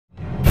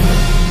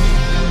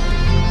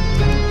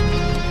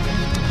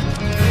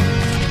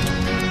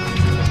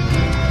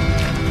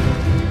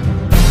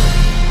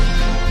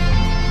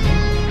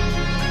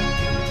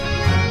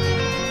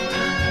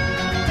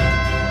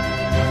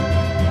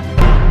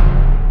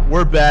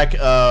We're back.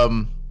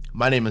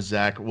 My name is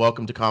Zach.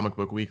 Welcome to Comic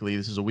Book Weekly.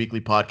 This is a weekly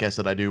podcast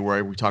that I do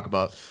where we talk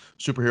about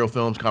superhero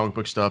films, comic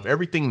book stuff,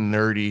 everything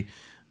nerdy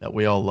that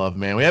we all love,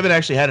 man. We haven't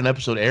actually had an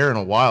episode air in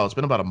a while. It's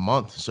been about a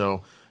month,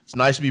 so it's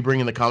nice to be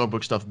bringing the comic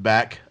book stuff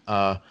back.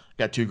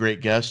 Got two great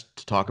guests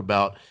to talk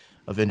about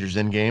Avengers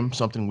Endgame,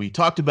 something we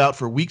talked about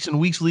for weeks and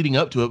weeks leading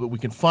up to it, but we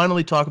can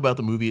finally talk about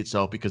the movie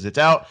itself because it's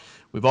out.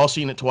 We've all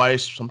seen it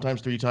twice,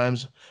 sometimes three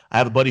times. I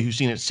have a buddy who's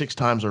seen it six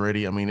times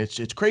already. I mean,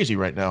 it's crazy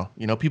right now.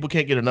 You know, people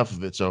can't get enough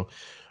of it. So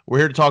we're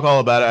here to talk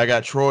all about it. I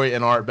got Troy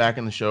and Art back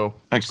in the show.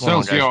 What's going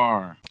on, guys?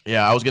 Excelsior.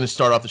 Yeah, I was going to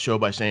start off the show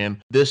by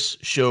saying this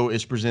show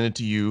is presented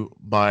to you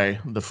by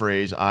the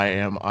phrase "I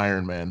am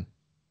Iron Man."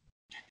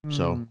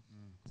 So,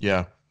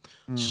 yeah,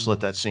 just let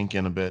that sink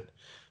in a bit.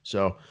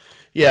 So,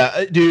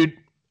 yeah, dude,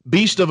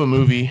 beast of a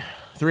movie,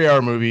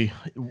 3-hour movie,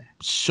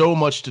 so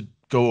much to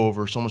go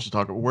over, so much to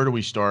talk about. Where do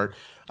we start?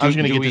 I was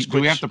going to get this quick.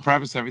 Do we have to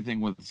preface everything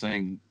with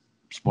saying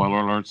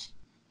spoiler alerts?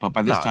 But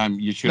by this time,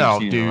 you should have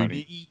seen it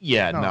already.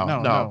 Yeah,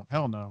 no.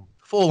 Hell no.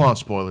 Full on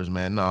spoilers,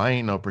 man. No, I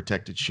ain't no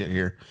protected shit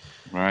here.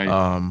 Right.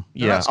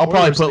 Yeah, I'll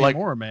probably put like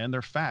more, man.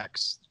 They're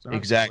facts. They're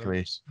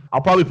exactly.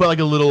 I'll probably put like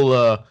a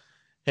little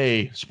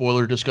hey,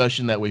 spoiler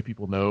discussion, that way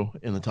people know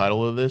in the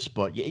title of this.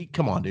 But yeah,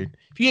 come on, dude.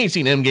 If you ain't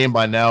seen Endgame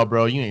by now,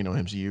 bro, you ain't no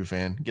MCU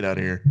fan. Get out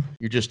of here.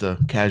 You're just a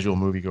casual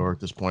moviegoer at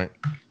this point.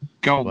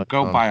 Go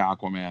buy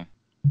Aquaman.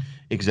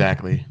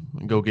 Exactly.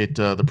 Go get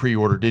the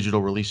pre-order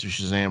digital release of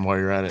Shazam while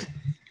you're at it.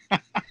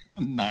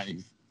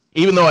 Nice.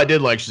 Even though I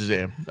did like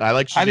Shazam. I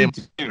like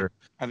Shazam.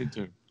 I did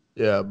too.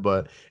 Yeah,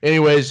 but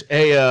anyways,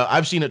 hey,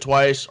 I've seen it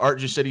twice. Art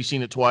just said he's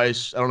seen it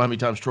twice. I don't know how many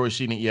times Troy's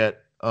seen it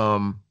yet.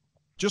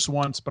 Just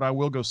once, but I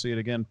will go see it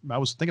again. I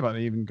was thinking about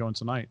even going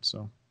tonight.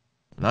 So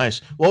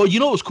nice. Well, you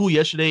know what was cool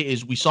yesterday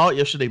is we saw it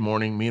yesterday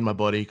morning, me and my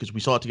buddy, because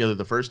we saw it together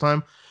the first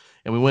time,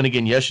 and we went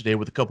again yesterday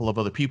with a couple of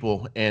other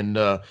people, and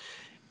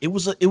it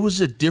was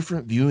a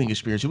different viewing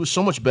experience. It was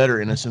so much better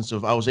in a sense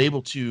of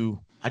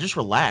I just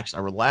relaxed. I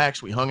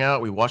relaxed. We hung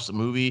out. We watched the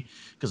movie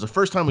because the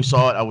first time we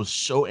saw it, I was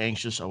so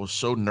anxious. I was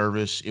so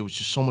nervous. It was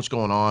just so much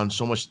going on,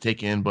 so much to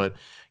take in. But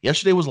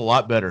yesterday was a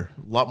lot better,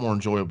 a lot more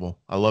enjoyable.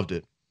 I loved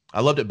it.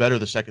 I loved it better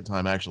the second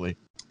time, actually.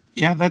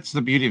 Yeah, that's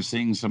the beauty of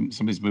seeing some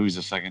of these movies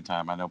the second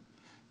time. I know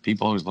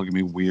people always look at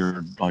me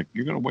weird, like,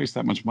 you're going to waste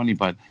that much money.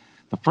 But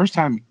the first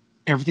time,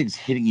 everything's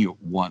hitting you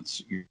at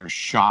once. You're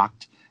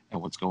shocked at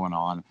what's going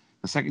on.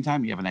 The second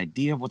time, you have an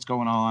idea of what's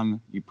going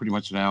on. You pretty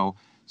much know.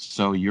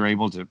 So you're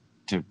able to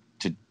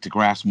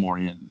grasp more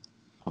in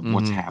of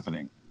what's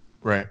happening.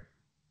 Right.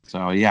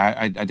 So, yeah,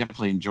 I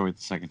definitely enjoyed it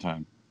the second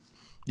time.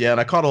 Yeah,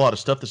 and I caught a lot of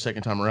stuff the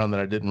second time around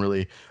that I didn't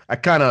really – I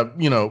kind of,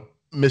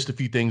 missed a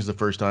few things the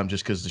first time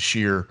just because the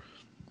sheer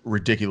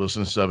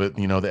ridiculousness of it,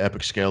 the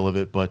epic scale of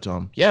it. But,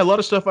 yeah, a lot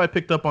of stuff I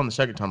picked up on the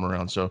second time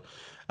around. So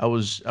I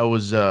was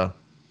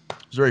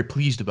very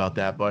pleased about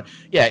that. But,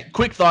 yeah,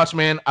 quick thoughts,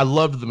 man. I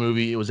loved the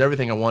movie. It was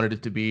everything I wanted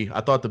it to be.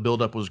 I thought the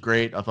buildup was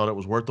great. I thought it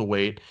was worth the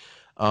wait.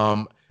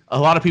 A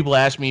lot of people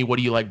ask me, what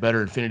do you like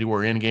better, Infinity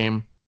War or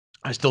Endgame?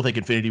 I still think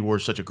Infinity War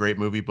is such a great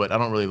movie, but I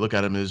don't really look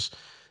at them as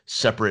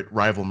separate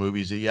rival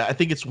movies. Yeah, I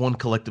think it's one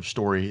collective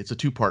story. It's a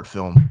 2-part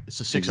film. It's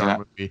a 6-hour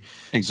movie.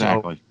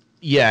 Exactly. So,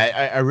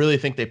 yeah, I really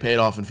think they paid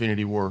off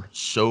Infinity War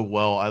so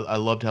well. I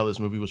loved how this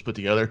movie was put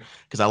together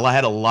because I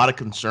had a lot of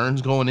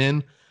concerns going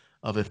in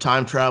of if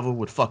time travel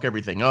would fuck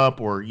everything up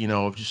or,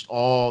 of just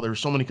there were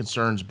so many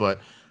concerns, but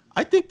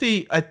I think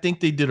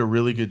they did a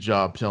really good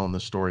job telling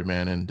this story,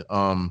 man. And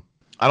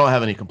I don't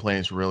have any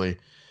complaints really.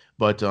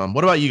 But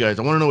what about you guys?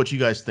 I want to know what you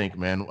guys think,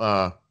 man.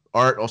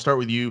 Art, I'll start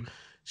with you.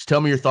 Just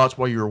tell me your thoughts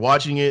while you were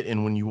watching it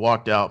and when you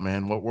walked out,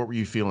 man. What were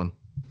you feeling?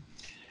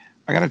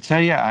 I got to tell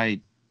you,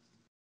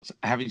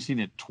 having seen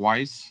it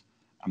twice,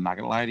 I'm not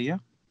going to lie to you,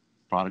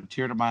 brought a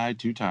tear to my eye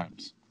 2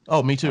 times.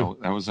 Oh, me too.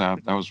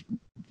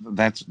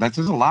 That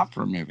says a lot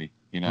for a movie,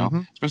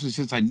 especially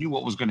since I knew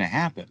what was going to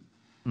happen.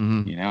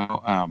 I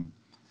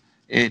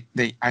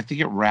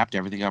think it wrapped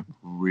everything up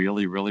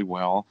really, really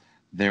well.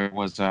 There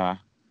was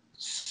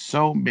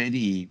so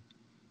many,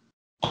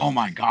 oh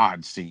my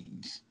God,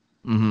 scenes.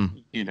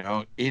 In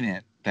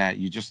it that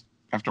you just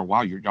after a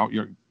while you're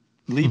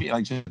leaving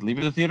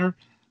leaving the theater.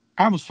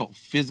 I almost felt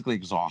physically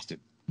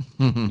exhausted,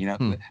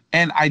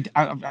 and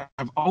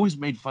I've always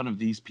made fun of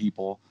these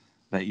people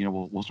that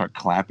we'll start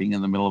clapping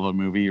in the middle of a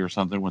movie or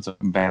something when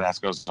something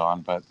badass goes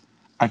on, but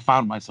I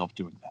found myself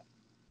doing that.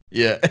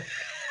 Yeah,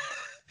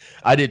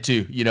 I did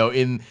too.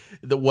 In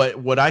the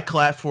what I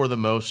clapped for the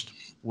most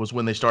was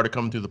when they started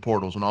coming through the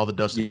portals when all the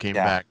dust came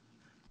back.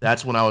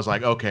 That's when I was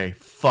like, okay,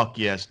 fuck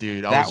yes,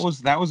 dude. That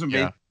was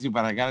amazing,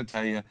 but I gotta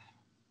tell you,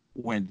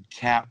 when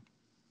Cap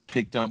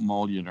picked up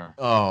Mjolnir,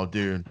 oh,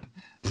 dude,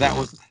 that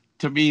was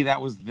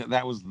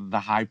the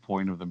high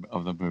point of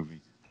the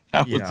movie.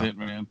 That was it,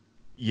 man.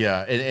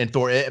 Yeah, and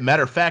Thor.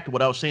 Matter of fact,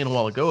 what I was saying a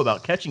while ago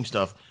about catching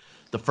stuff,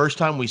 the first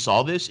time we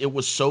saw this, it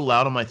was so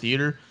loud in my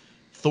theater.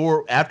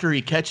 Thor, after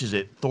he catches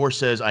it, Thor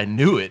says, "I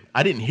knew it."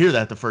 I didn't hear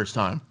that the first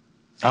time.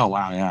 Oh,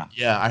 wow, yeah.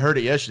 Yeah, I heard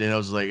it yesterday, and I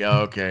was like,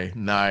 oh, okay,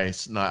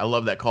 nice. I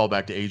love that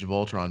callback to Age of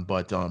Ultron.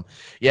 But,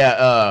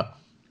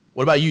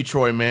 What about you,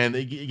 Troy, man?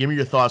 Give me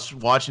your thoughts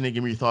watching it.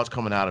 Give me your thoughts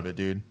coming out of it,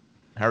 dude.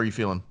 How are you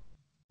feeling?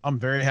 I'm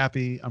very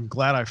happy. I'm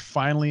glad I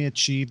finally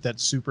achieved that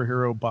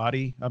superhero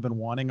body I've been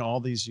wanting all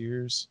these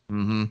years.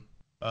 Mm-hmm.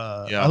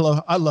 I Yeah.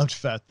 loved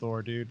Fat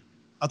Thor, dude.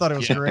 I thought it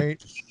was Yeah.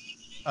 great.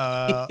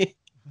 Uh,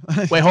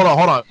 Wait, hold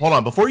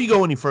on. Before you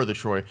go any further,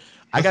 Troy,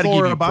 I the got to give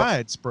Thor you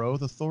abides, bro.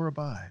 The Thor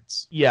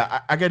abides.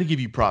 yeah, I got to give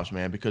you props,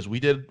 man, because we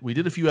did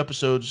a few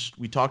episodes.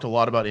 We talked a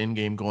lot about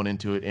Endgame going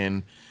into it,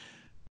 and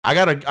I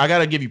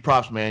gotta give you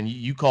props, man.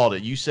 You called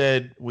it. You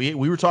said we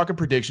were talking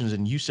predictions,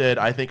 and you said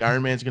I think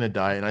Iron Man's gonna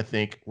die, and I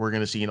think we're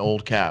gonna see an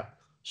old Cap.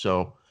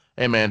 So,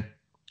 hey, man,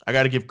 I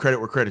gotta give credit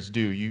where credit's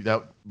due.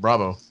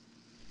 Bravo,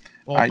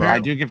 Well, I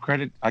apparently, do give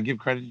credit. I give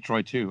credit to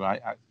Troy too.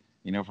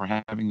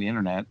 For having the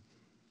internet,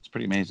 it's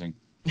pretty amazing.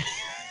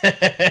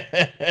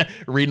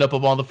 reading up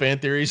on the fan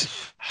theories.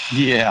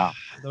 Yeah,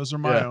 those are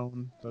my Yeah,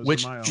 own. Those are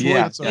which my own. Troy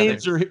yeah, That's yeah,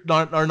 okay.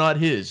 claims are not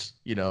his.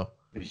 You know.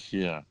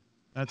 yeah.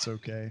 That's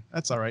okay.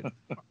 That's all right.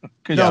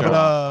 Good No, Yeah, but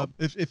job.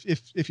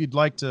 if you'd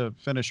like to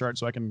finish art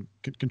so I can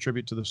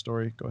contribute to the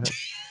story, go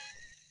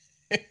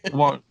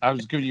Well, I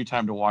was giving you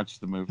time to watch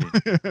the movie.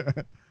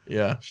 ahead.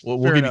 yeah.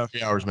 We'll Fair give you enough.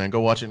 3 hours, man. Go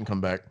watch it and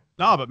come back.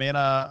 No, but man,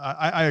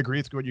 I agree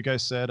with what you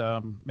guys said.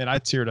 Man, I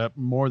teared up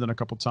more than a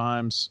couple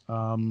times.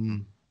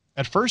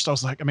 At first, I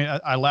was like, I mean,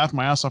 I laughed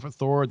my ass off at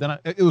Thor. Then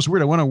it was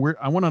weird. I went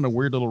on a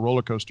weird little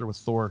roller coaster with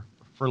Thor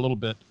for a little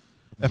bit.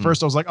 At Mhm.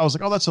 first, I was like,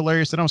 oh, that's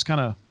hilarious. Then I was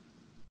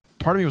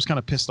part of me was kind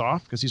of pissed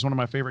off because he's one of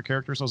my favorite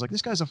characters. I was like,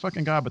 this guy's a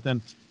fucking god. But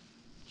then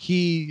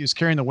he is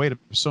carrying the weight of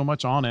so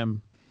much on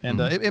him, and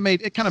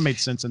it kind of made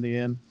sense in the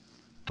end.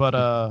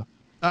 But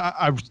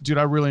dude,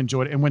 I really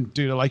enjoyed it. And when,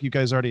 dude, like you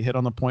guys already hit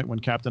on the point when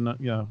Captain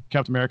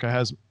America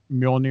has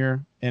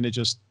Mjolnir, and it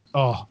just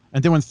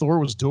and then when Thor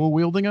was dual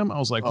wielding him, I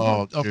was like, Oh,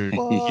 what the dude.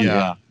 fuck?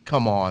 Yeah.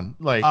 Come on.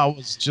 Like, I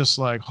was just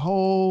like,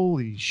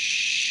 holy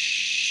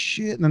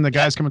shit! And then the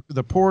guys coming through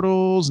the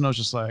portals, and I was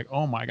just like,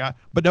 oh my god.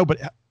 But no, but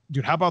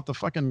dude, how about the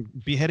fucking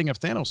beheading of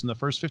Thanos in the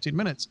first 15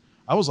 minutes?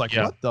 I was like,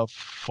 Yeah. what the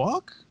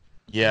fuck?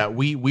 yeah,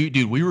 we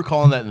were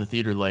calling that in the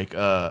theater like,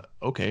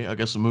 okay, I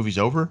guess the movie's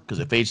over because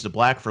it fades to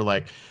black for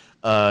like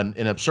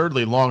an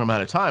absurdly long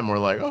amount of time. We're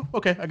like, oh,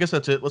 okay, I guess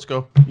that's it. Let's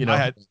go. You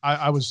know.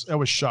 I was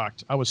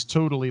shocked. I was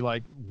totally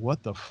like,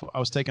 what the I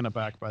was taken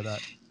aback by that.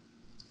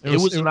 It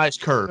was a nice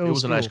curve. It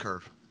was a nice cool.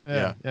 curve.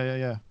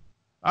 Yeah.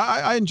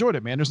 I enjoyed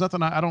it, man. There's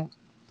nothing I don't.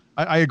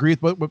 I agree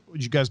with what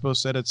you guys both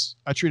said.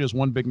 I treat it as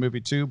one big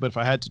movie too. But if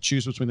I had to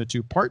choose between the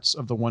two parts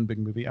of the one big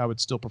movie, I would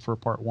still prefer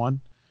part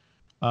one.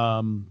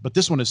 But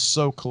this one is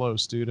so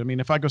close, dude. I mean,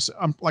 if I go,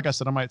 like I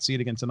said, I might see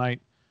it again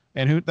tonight,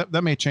 and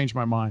that may change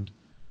my mind.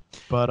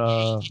 But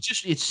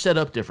it's set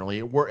up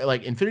differently.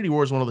 Like Infinity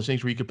War is one of those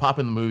things where you could pop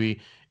in the movie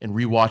and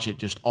rewatch it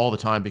just all the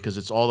time because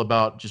it's all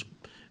about just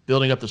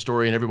building up the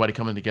story and everybody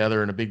coming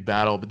together in a big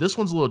battle. But this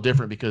one's a little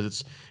different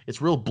because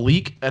it's real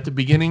bleak at the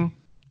beginning,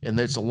 and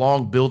it's a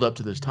long build up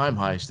to this time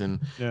heist. And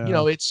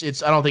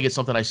it's I don't think it's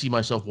something I see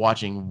myself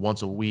watching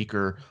once a week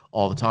or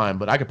all the time.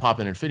 But I could pop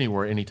in Infinity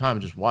War anytime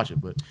and just watch it.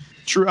 But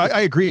true,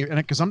 I agree, and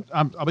because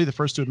I'll be the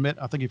first to admit,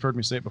 I think you've heard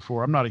me say it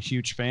before. I'm not a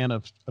huge fan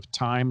of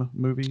time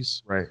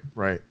movies.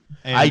 right.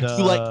 And, I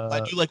do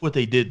like what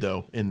they did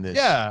though in this.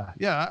 Yeah,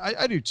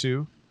 I do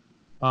too.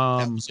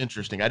 That was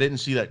interesting. I didn't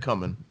see that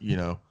coming.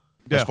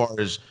 As Yeah. far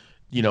as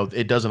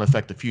it doesn't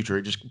affect the future.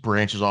 It just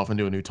branches off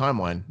into a new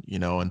timeline.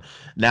 And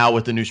now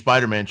with the new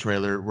Spider-Man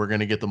trailer, we're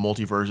gonna get the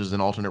multiverses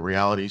and alternate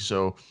realities.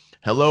 So,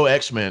 hello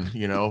X-Men.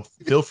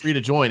 Feel free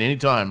to join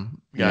anytime,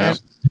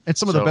 guys. And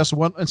some of the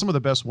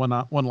best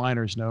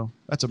one-liners. No,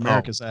 that's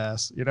America's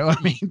ass. I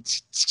mean,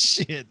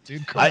 shit,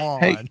 dude, come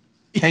on.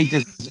 Hey,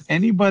 does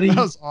anybody That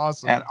was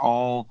awesome. at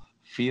all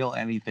feel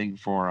anything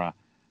for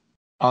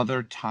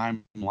other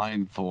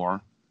timeline Thor?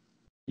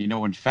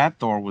 When Fat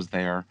Thor was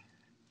there,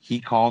 he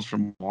calls for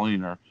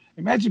Mjolnir.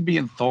 Imagine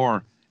being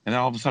Thor, and then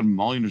all of a sudden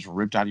Mjolnir's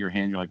ripped out of your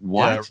hand. You're like,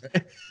 what?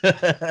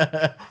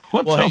 Yeah,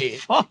 What the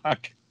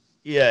fuck?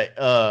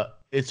 Yeah,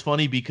 it's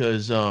funny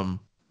because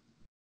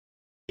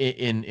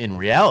in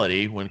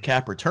reality, when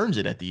Cap returns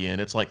it at the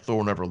end, it's like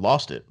Thor never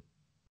lost it.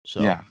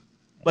 So yeah.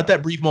 But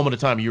that brief moment of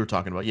time you were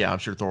talking about, yeah, I'm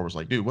sure Thor was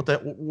like, dude, what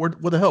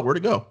the hell? Where'd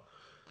it go?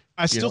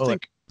 I still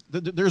think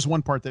there's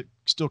one part that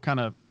still kind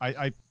of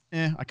I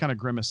kind of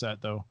grimace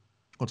at though.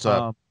 What's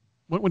up?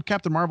 When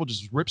Captain Marvel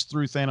just rips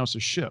through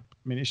Thanos' ship.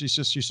 I mean, she's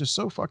just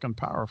so fucking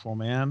powerful,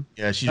 man.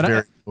 Yeah, she's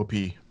very OP.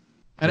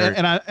 And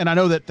I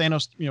know that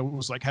Thanos,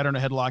 was like had her in a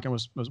headlock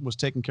and was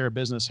taking care of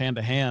business hand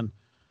to hand.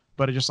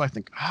 But I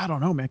think I don't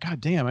know, man.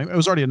 God damn, it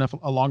was already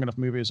a long enough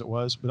movie as it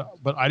was.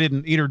 But I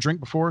didn't eat or drink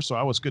before, so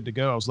I was good to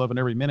go. I was loving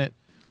every minute.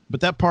 But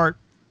that part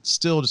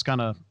still just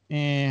kind of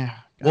damn,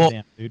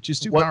 dude, she's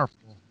too powerful.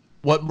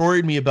 What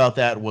worried me about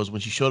that was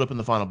when she showed up in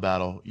the final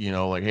battle,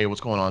 like, hey,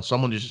 what's going on?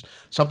 Something just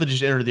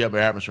entered the upper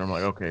atmosphere. I'm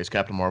like, okay, it's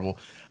Captain Marvel.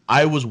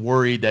 I was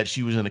worried that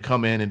she was going to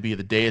come in and be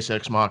the Deus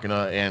Ex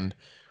Machina and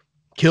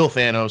kill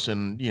Thanos,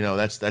 and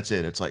that's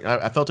it. It's like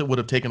I felt it would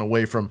have taken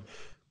away from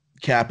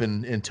Cap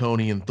and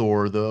Tony and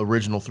Thor, the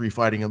original three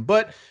fighting him.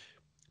 But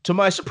to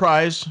my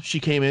surprise, she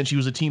came in. She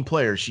was a team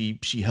player. She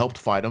helped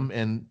fight him,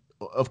 and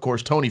of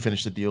course, Tony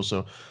finished the deal,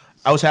 so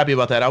I was happy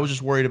about that. I was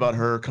just worried about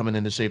her coming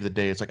in to save the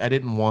day. It's like I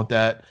didn't want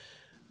that.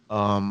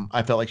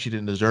 I felt like she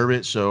didn't deserve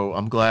it, so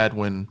I'm glad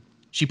when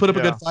she put up a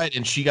Yeah. good fight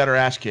and she got her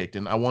ass kicked,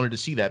 and I wanted to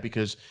see that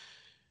because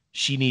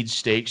she needs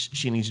stakes,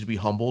 she needs to be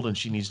humbled, and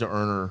she needs to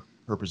earn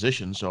her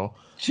position. So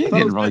She I thought it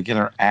didn't was really good. get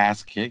her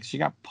ass kicked. She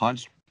got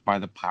punched by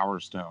the Power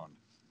Stone.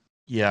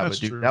 Yeah, That's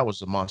but dude, true. that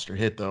was a monster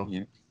hit though.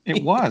 Yeah,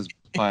 it was,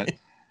 but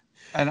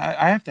and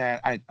I have to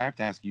I have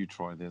to ask you,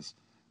 Troy, this.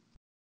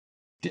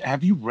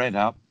 Have you read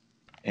up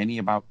any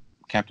about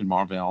Captain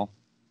Marvel?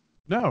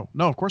 No,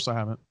 of course I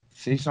haven't.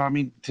 See, so I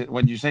mean,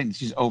 when you're saying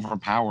she's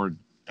overpowered,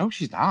 no,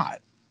 she's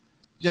not.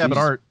 Yeah, but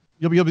She's Art,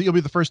 you'll be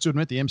the first to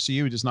admit the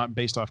MCU is not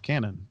based off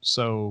canon.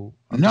 So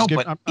I'm no, just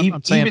giving. but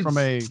I'm saying even from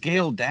a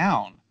scaled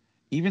down,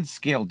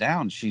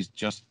 she's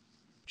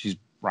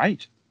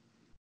right.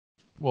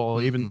 well,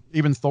 Mhm.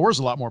 even Thor's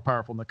a lot more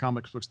powerful in the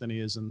comic books than he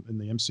is in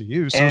the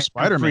MCU. So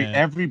Spider-Man,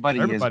 Everybody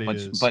is, everybody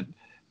is.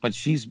 but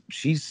she's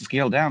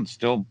scaled down,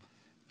 still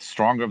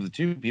stronger of the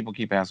two. People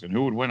keep asking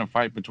who would win a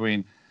fight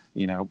between,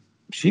 you know,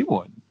 she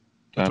would.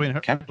 Between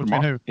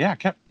who? Yeah,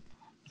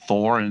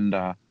 Thor and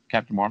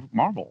Captain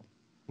Marvel.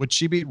 Would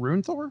she beat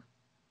Rune Thor?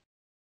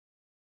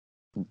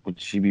 Would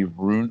she be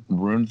Rune?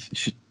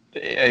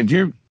 If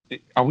you're,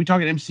 are we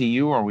talking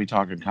MCU or are we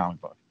talking comic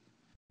book?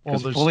 Well,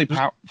 Because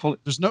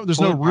there's no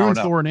fully Rune powered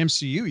up. Thor in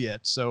MCU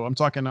yet. So I'm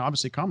talking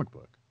obviously comic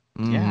book.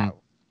 Yeah, Mhm.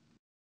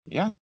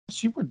 yeah,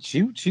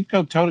 she'd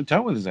go toe to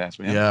toe with his ass,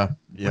 man.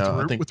 Yeah.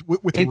 I think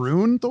With It's-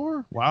 Rune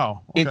Thor?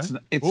 Wow. Okay. It's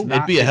Cool. not.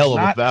 it'd be a it's hell of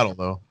not, a battle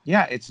though.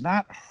 Yeah, it's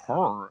not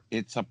her.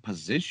 It's a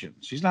position.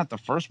 She's not the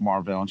first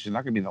Marvel, and she's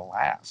not going to be the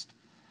last.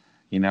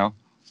 You know,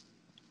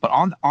 but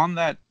on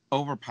that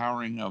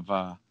overpowering of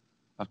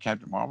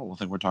Captain Marvel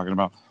thing we're talking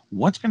about,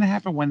 what's going to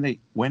happen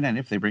when and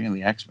if they bring in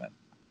the X-Men?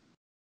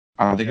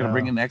 Are they going to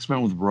bring in the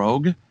X-Men with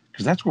Rogue?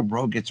 Because that's where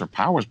Rogue gets her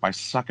powers, by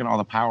sucking all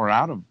the power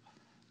out of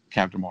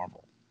Captain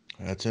Marvel.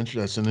 That's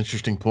interesting. That's an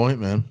interesting point,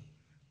 man.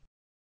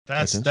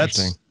 That's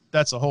interesting.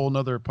 That's a whole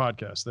nother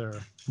podcast there.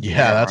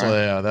 Yeah, that's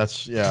right.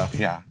 that's Yeah.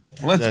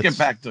 Let's That's- get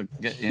back to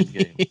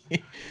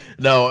Endgame.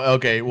 No,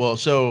 okay. Well,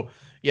 so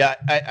yeah,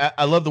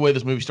 I love the way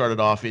this movie started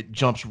off. It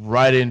jumps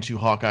right into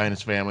Hawkeye and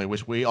his family,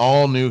 which we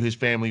all knew his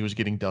family was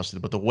getting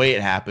dusted, but the way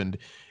it happened,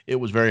 it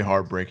was very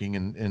heartbreaking.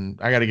 And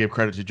I got to give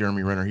credit to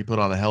Jeremy Renner. He put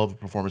on a hell of a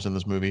performance in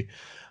this movie.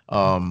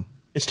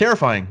 It's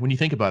terrifying when you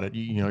think about it.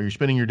 You know, you're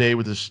spending your day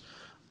with this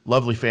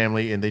lovely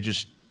family, and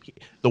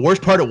the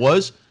worst part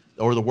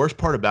the worst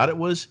part about it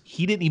was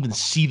he didn't even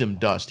see them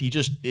dust.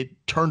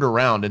 It turned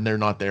around and they're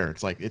not there.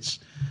 It's like, it's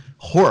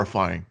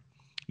horrifying,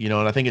 you know.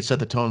 And I think it set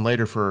the tone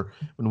later for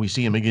when we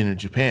see him again in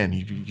Japan.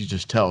 You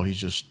just tell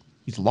he's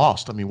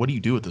lost. I mean, what do you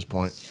do at this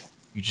point?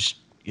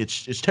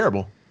 It's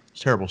terrible. It's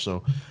terrible.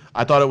 So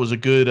I thought it was a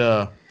good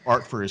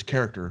arc for his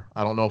character.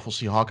 I don't know if we'll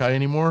see Hawkeye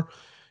anymore.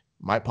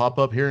 Might pop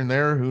up here and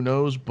there. Who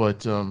knows?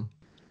 But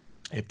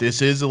if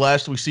this is the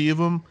last we see of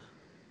him,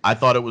 I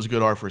thought it was a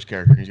good arc for his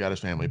character. He's got his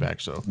family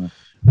back. So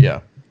yeah,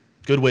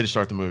 good way to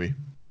start the movie.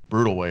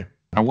 Brutal way.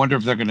 I wonder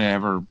if they're going to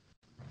ever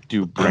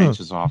do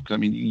branches off. 'Cause, I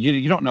mean,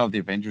 you don't know if the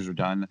Avengers are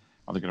done.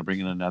 Are they going to bring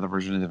in another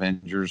version of the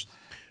Avengers?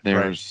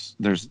 There's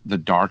the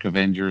Dark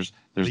Avengers.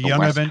 There's The the Young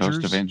West Avengers.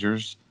 Coast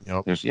Avengers.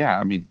 Yep.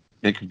 I mean,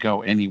 they could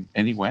go any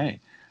way.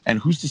 And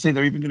who's to say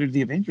they're even going to do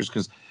the Avengers?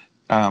 Because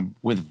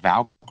with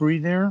Valkyrie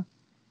there,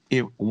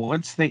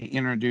 once they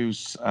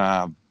introduce,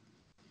 a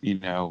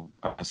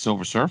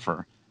Silver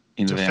Surfer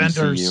into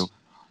Defenders. the MCU,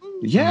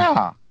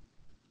 yeah,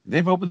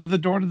 they've opened the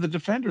door to the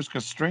Defenders,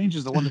 because Strange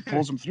is the one that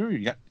pulls them through.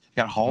 You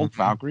got Hulk,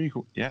 Valkyrie,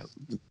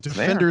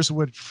 Defenders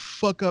would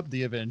fuck up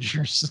the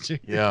Avengers. Dude.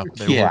 Yeah.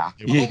 Yeah.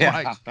 They Oh would.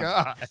 my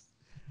god.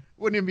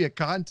 Wouldn't even be a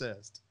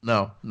contest.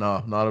 No,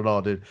 not at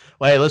all, dude.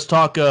 Well, hey, let's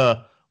talk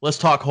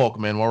Hulk,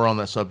 man, while we're on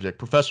that subject.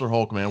 Professor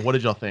Hulk, man, what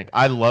did y'all think?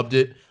 I loved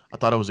it. I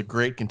thought it was a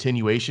great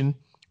continuation,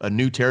 a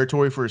new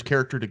territory for his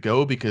character to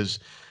go, because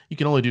you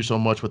can only do so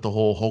much with the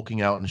whole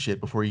hulking out and shit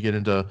before you get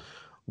into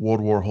World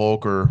War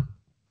Hulk or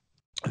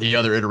the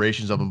other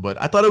iterations of him. But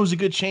I thought it was a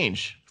good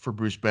change for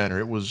Bruce Banner.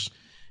 It was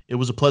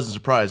a pleasant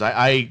surprise.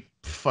 I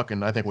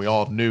think we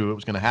all knew it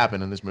was going to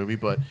happen in this movie,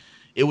 but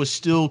it was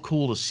still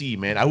cool to see,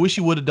 man. I wish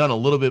he would have done a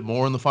little bit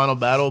more in the final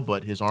battle,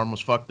 but his arm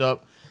was fucked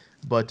up.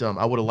 But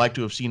I would have liked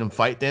to have seen him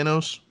fight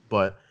Thanos.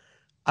 But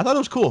I thought it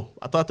was cool.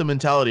 I thought the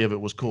mentality of it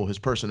was cool. His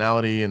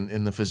personality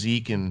and the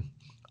physique, and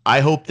I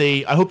hope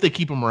they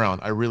keep him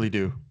around. I really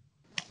do.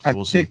 I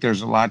We'll think see.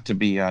 there's a lot to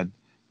be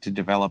to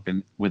develop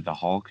with the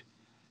Hulk,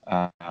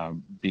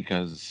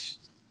 because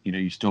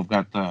you still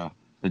got the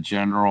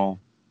general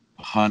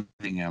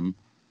hunting him.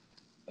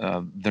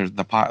 There's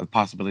the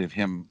possibility of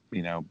him,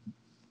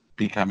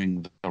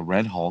 becoming the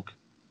Red Hulk.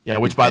 Yeah,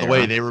 which, by the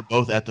way, they were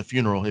both at the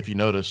funeral, if you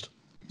noticed.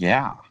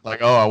 Yeah. Like,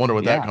 oh, I wonder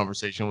what that Yeah.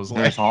 conversation was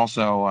There's like.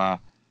 also,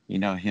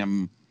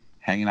 him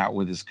hanging out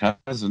with his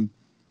cousin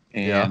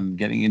and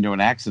getting into an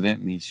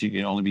accident, and she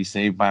can only be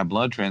saved by a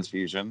blood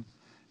transfusion,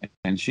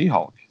 and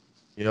She-Hulk.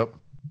 Yep.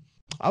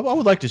 I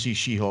would like to see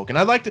She-Hulk, and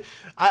I'd like to.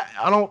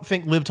 I don't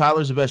think Liv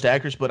Tyler's the best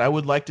actress, but I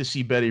would like to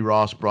see Betty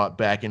Ross brought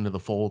back into the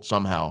fold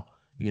somehow.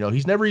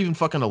 He's never even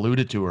fucking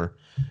alluded to her,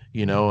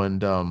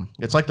 and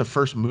it's like the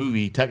first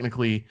movie.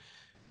 Technically,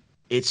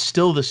 it's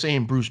still the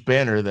same Bruce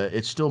Banner. That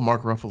it's still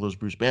Mark Ruffalo's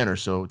Bruce Banner.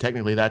 So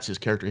technically, that's his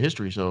character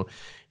history. So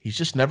he's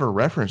just never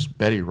referenced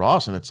Betty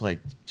Ross, and it's like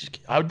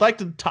I would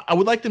like I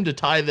would like them to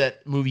tie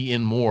that movie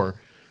in more,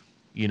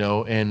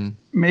 and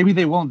maybe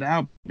they won't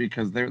now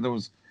because there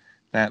was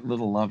that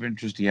little love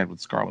interest he had with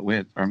Scarlet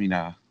Witch. I mean,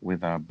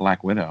 with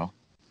Black Widow.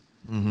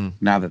 mm-hmm.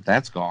 Now that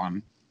that's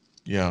gone,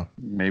 Yeah,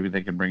 maybe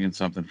they can bring in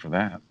something for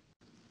that.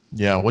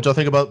 Yeah, what y'all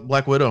think about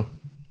Black Widow?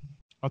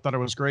 I thought it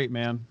was great,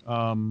 man.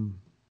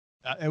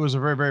 It was a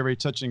very, very, very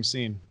touching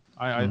scene.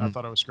 I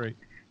thought it was great.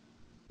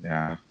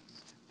 Yeah,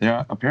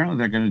 apparently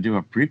they're going to do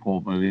a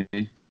prequel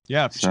movie.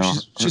 Yeah, so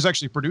she's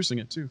actually producing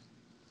it too.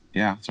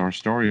 Yeah, so her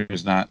story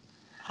is not.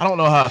 I don't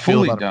know how I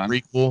feel about done. a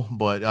prequel,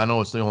 but I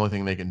know it's the only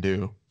thing they can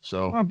do.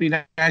 So it'd be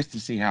nice to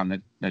see how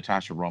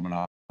Natasha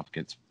Romanoff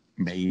gets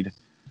made.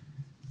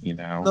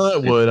 No,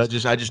 it would. I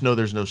just know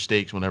there's no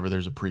stakes whenever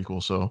there's a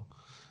prequel. So,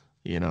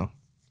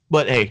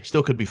 but hey,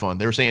 still could be fun.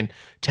 They were saying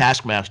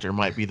Taskmaster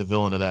might be the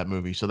villain of that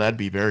movie, so that'd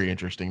be very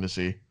interesting to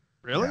see.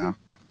 Really?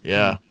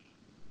 Yeah.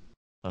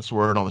 That's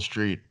word on the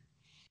street.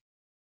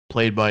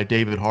 Played by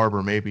David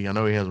Harbour, maybe. I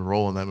know he has a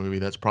role in that movie.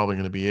 That's probably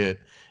going to be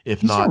it.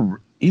 If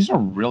he's a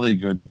really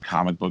good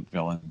comic book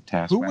villain.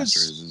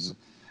 Taskmaster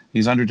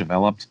he's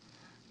underdeveloped.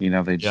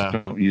 They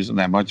just don't use him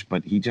that much,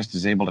 but he just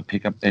is able to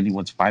pick up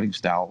anyone's fighting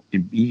style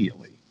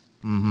immediately.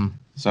 Mm-hmm.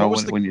 So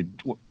when you,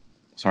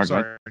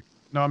 sorry.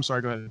 No, I'm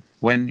sorry. Go ahead.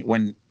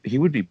 When he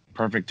would be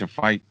perfect to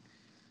fight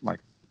like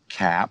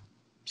Cap,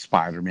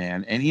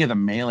 Spider-Man, any of the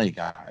melee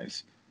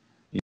guys,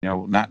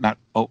 not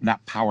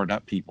powered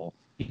up people.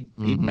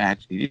 He'd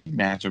match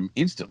them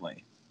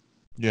instantly.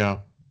 Yeah.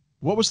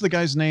 What was the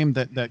guy's name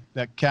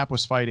that Cap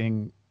was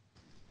fighting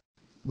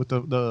with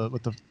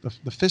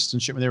the fists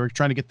and shit when they were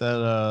trying to get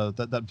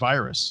that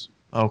virus?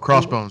 Oh,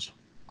 Crossbones.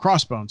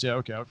 Crossbones. Yeah.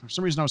 Okay. For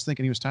some reason, I was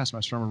thinking he was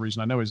Taskmaster for some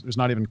reason. I know it was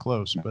not even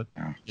close, but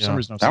for some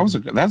reason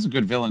that's a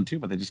good villain too.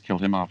 But they just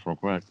killed him off real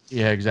quick.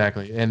 Yeah,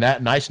 exactly. And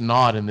that nice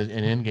nod in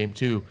Endgame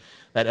too.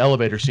 That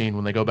elevator scene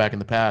when they go back in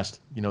the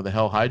past. The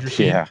Hell Hydra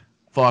scene. Yeah.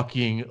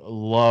 Fucking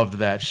loved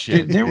that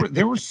shit.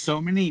 There were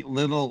so many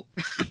little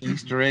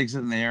Easter eggs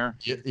in there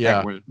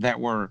that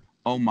were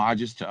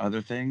homages to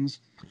other things.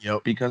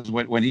 Yep. Because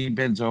when he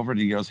bends over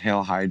and he goes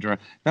Hail Hydra,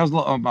 that was a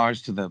little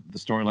homage to the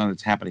storyline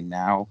that's happening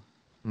now,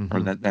 or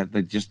that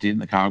they just did in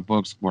the comic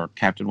books where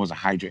Captain was a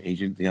Hydra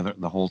agent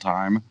the whole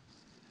time.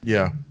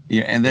 Yeah.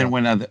 Yeah, and then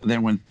when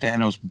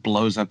Thanos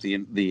blows up the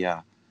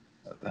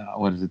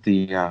what is it,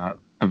 the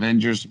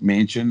Avengers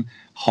mansion,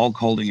 Hulk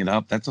holding it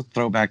up. That's a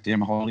throwback to him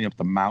holding up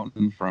the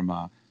mountain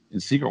from in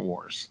Secret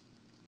Wars.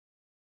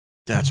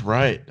 That's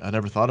right. I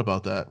never thought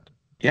about that.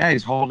 Yeah,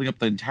 he's holding up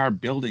the entire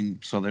building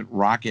so that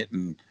Rocket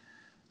and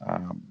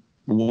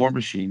War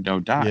Machine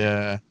don't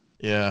die.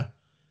 Yeah.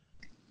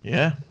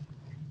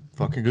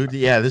 Fucking good.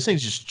 Yeah, this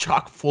thing's just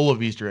chock full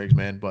of Easter eggs,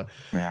 man. But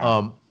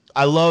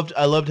I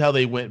loved how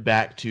they went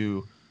back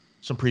to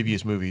some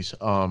previous movies.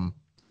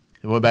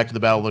 They went back to the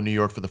Battle of New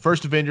York for the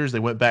first Avengers. They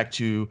went back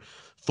to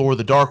Thor: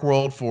 The Dark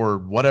World for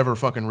whatever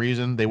fucking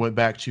reason. They went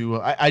back to.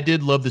 I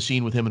did love the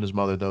scene with him and his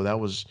mother though. That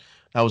was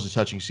a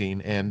touching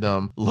scene, and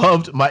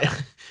loved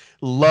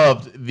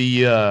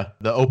the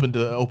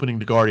opening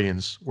to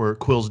Guardians where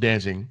Quill's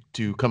dancing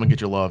to "Come and Get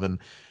Your Love," and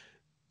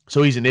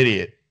so he's an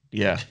idiot.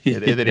 Yeah,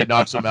 and then he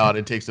knocks him out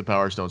and takes the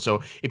Power Stone.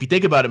 So if you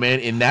think about it, man,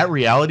 in that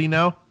reality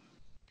now,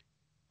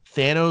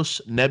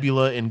 Thanos,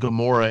 Nebula, and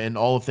Gamora and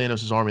all of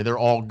Thanos' army, they're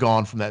all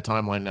gone from that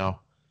timeline now.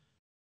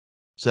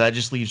 So that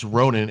just leaves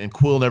Ronan, and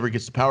Quill never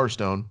gets the Power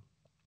Stone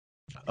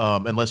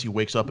unless he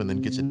wakes up and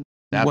then gets it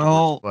afterwards.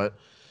 Well, but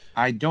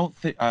I don't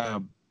think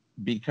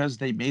because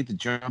they made the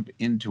jump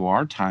into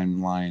our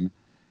timeline,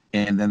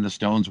 and then the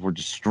stones were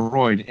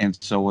destroyed, and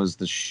so was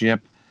the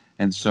ship,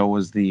 and so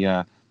was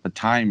the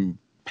time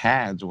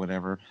pads or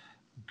whatever.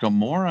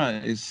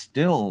 Gamora is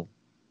still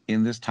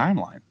in this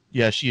timeline.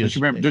 Yeah, she is.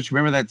 Don't you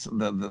remember that's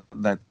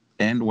that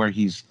end where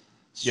he's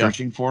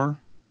searching for her?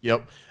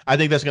 Yep. I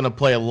think that's going to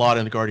play a lot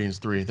in the Guardians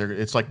 3.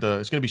 It's going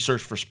to be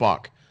search for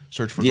Spock,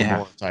 search for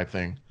Gamora type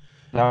thing.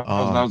 That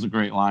was a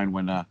great line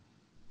when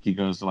he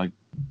goes to like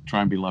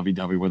try and be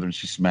lovey-dovey with her and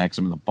she smacks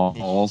him in the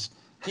balls.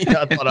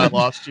 Yeah, I thought I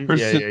lost you.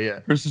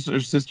 Yeah. Her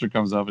sister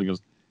comes up and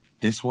goes,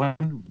 "This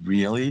one?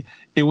 Really?"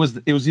 It was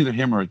either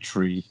him or a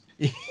tree.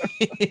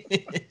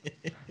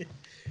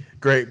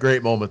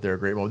 Great moment there.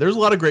 Great moment. There's a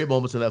lot of great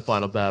moments in that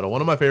final battle.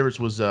 One of my favorites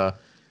was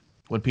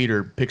when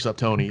Peter picks up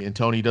Tony and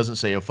Tony doesn't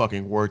say a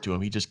fucking word to him.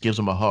 He just gives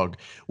him a hug,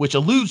 which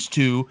alludes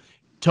to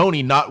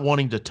Tony not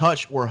wanting to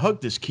touch or hug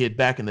this kid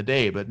back in the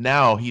day, but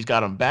now he's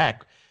got him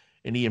back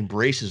and he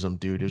embraces him,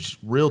 dude. It's just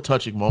real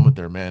touching moment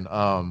there, man.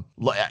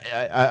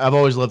 I've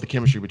always loved the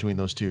chemistry between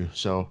those two.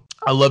 So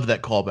I loved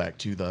that callback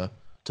to the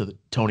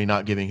Tony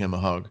not giving him a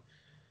hug.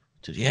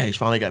 Says, yeah, he's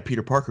finally got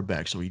Peter Parker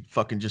back, so he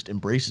fucking just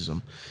embraces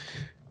him.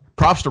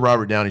 Props to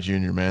Robert Downey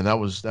Jr., man. That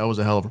was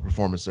a hell of a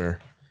performance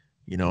there.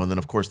 And then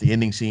of course the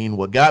ending scene.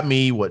 What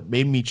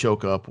made me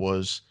choke up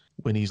was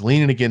when he's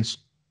leaning against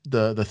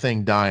the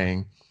thing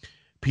dying.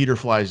 Peter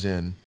flies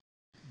in,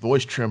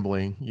 voice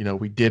trembling. You know,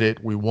 we did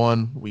it. We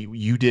won.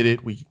 You did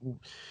it. We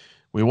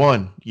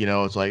won. You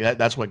know, it's like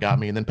that's what got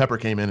me. And then Pepper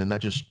came in, and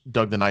that just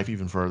dug the knife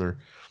even further.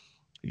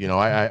 You know,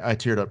 I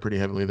teared up pretty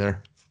heavily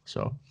there.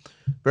 So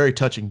very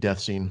touching death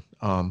scene.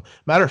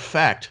 Matter of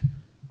fact,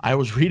 I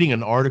was reading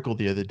an article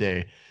the other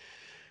day.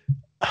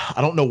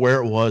 I don't know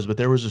where it was, but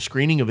there was a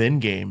screening of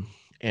Endgame,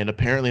 and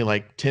apparently,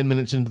 like 10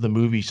 minutes into the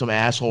movie, some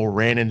asshole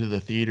ran into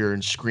the theater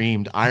and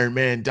screamed, "Iron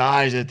Man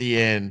dies at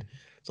the end."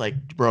 It's like,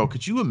 bro,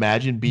 could you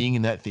imagine being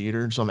in that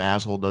theater and some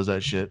asshole does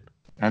that shit?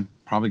 I'd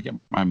probably get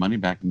my money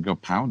back and go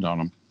pound on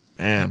them.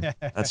 Man,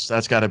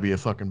 that's got to be a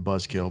fucking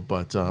buzzkill.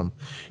 But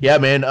yeah,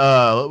 man.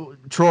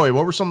 Troy,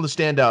 what were some of the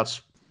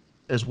standouts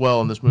as well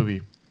in this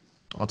movie?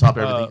 On top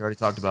of everything you already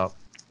talked about.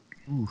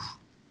 Oof.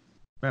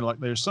 Man, like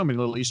there's so many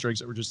little Easter eggs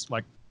that were just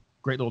like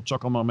great little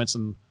chuckle moments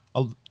and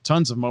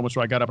tons of moments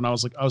where I got up and I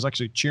was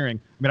actually cheering.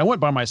 I mean, I went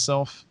by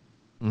myself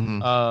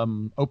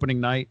opening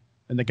night,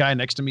 and the guy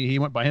next to me, he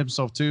went by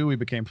himself too. We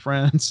became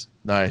friends.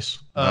 Nice.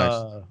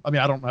 I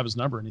mean, I don't have his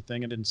number or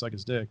anything. I didn't suck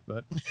his dick,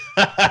 but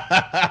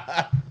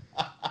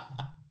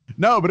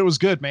no, but it was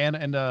good, man.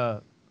 And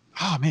oh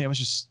man, it was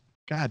just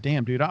god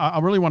damn, dude. I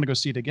really want to go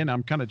see it again.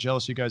 I'm kind of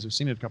jealous you guys have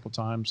seen it a couple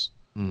times.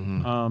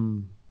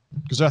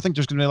 Because I think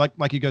there's gonna be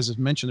like you guys have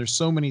mentioned, there's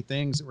so many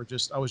things that were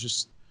just I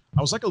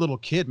was like a little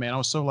kid, man. I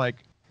was so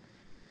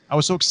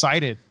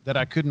excited that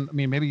I couldn't. I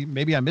mean,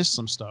 maybe I missed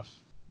some stuff,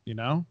 you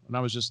know. And I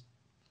was just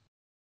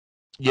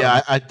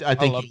I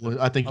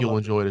think you'll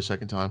enjoy it a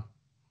second time.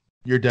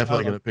 You're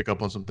definitely going to pick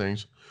up on some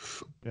things.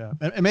 Yeah,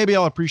 and maybe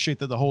I'll appreciate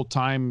the whole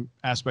time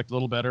aspect a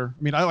little better.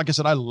 I mean, like I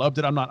said, I loved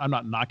it. I'm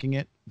not knocking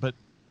it, but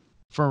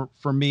for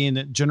me,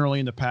 and generally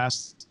in the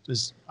past,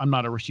 I'm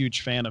not a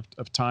huge fan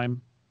of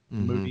time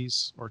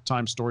movies or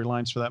time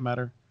storylines for that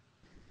matter.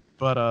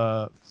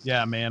 But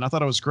yeah, man, I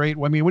thought it was great.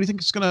 I mean, what do you think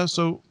it's gonna?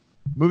 So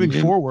moving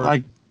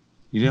forward,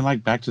 you didn't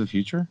like Back to the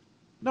Future?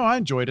 No, I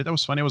enjoyed it. That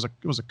was funny.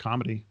 It was a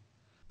comedy.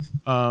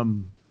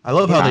 I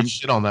love how they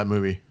shit on that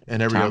movie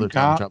and every other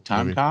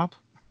Time Cop.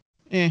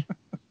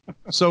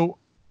 So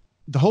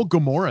the whole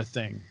Gamora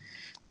thing.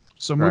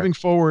 So moving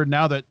forward,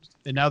 now that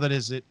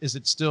is it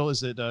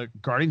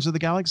Guardians of the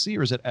Galaxy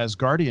or is it as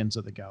Guardians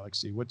of the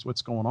Galaxy?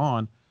 What's going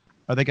on?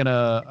 Are they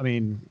gonna? I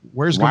mean,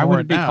 where's Gamora now? Why would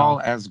it be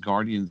called as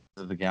Guardians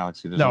of the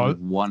Galaxy? There's only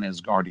one as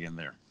Guardian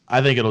there.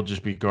 I think it'll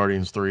just be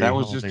Guardians 3. That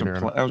was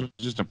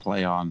just a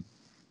play on.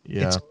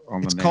 Yeah,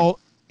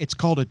 it's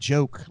called a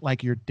joke,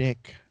 like your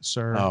dick,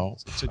 sir. Oh,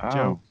 it's a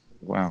joke.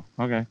 Wow.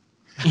 Okay.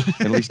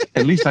 at least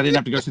I didn't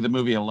have to go see the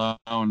movie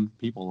alone.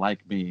 People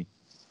like me.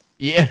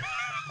 Yeah.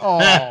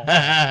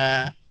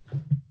 Oh.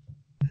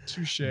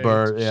 Touche.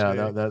 But yeah,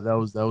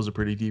 that was a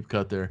pretty deep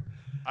cut there.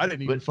 I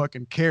didn't even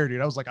fucking care,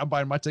 dude. I was like, I'm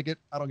buying my ticket.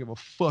 I don't give a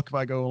fuck if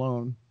I go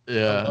alone.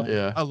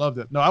 Yeah, I loved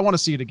it. No, I want to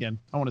see it again.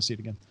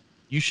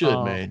 You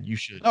should, man. You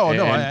should. Oh,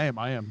 no,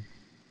 I am.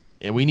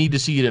 And we need to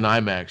see it in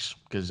IMAX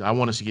because I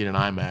want to see it in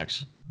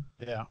IMAX.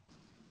 Yeah.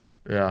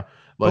 Yeah.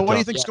 But what do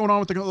you think's going on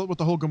with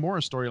the whole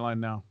Gamora storyline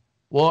now?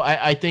 Well,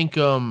 I think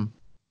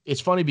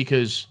it's funny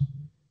because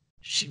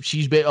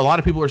she's been. A lot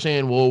of people are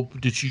saying, "Well,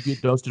 did she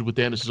get dusted with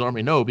Thanos'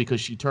 army?" No, because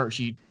she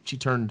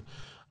turned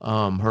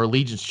her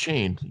allegiance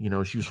chained. You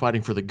know, she was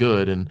fighting for the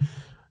good, and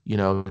you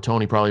know,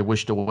 Tony probably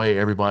wished away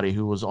everybody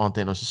who was on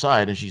Thanos'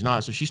 side, and she's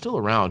not. So she's still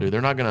around, dude.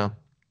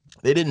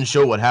 They didn't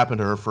show what happened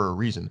to her for a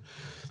reason.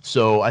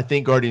 So I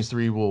think Guardians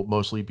 3 will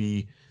mostly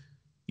be,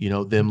 you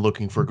know, them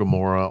looking for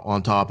Gamora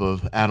on top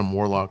of Adam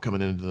Warlock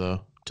coming into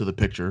the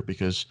picture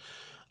because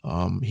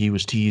he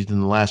was teased in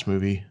the last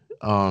movie.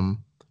 But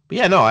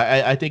yeah, no,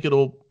 I think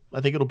it'll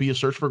be a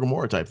search for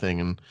Gamora type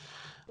thing, and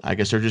I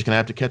guess they're just gonna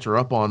have to catch her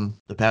up on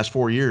the past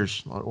 4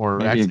 years, or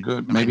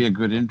maybe a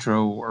good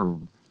intro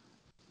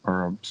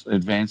or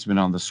advancement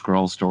on the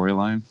Skrull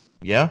storyline.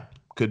 Yeah,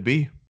 could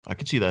be. I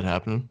could see that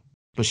happening.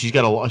 But she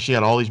had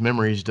all these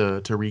memories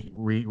to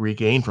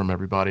regain from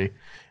everybody,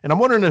 and I'm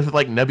wondering if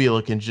like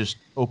Nebula can just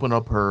open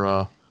up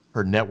her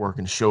network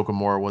and show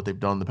Gamora what they've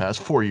done the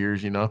past 4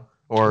 years, you know,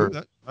 or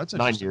that's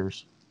 9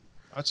 years.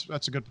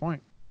 That's a good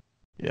point.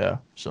 Yeah,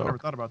 so I never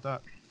thought about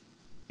that.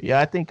 Yeah,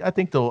 I think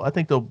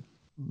they'll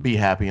be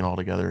happy and all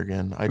together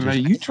again. Are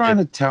you trying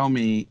to tell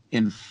me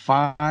in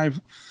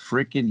 5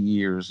 freaking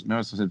years?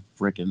 Notice I said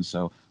frickin',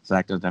 so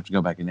Zach doesn't have to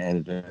go back and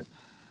edit it.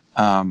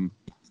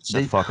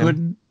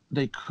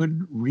 They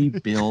couldn't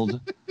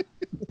rebuild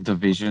the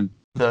Vision.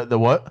 The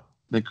what?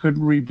 They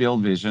couldn't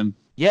rebuild Vision.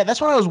 Yeah, that's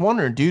what I was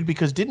wondering, dude.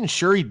 Because didn't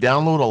Shuri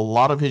download a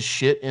lot of his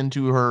shit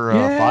into her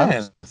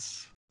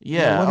files?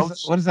 Yeah.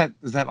 What is that?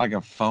 Is that like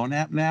a phone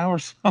app now or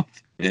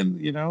something?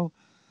 You know?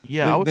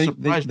 Yeah, I was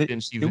surprised they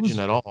didn't see Vision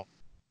at all.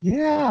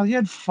 Yeah, you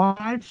had 5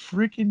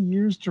 freaking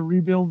years to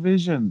rebuild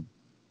Vision.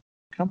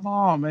 Come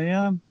on,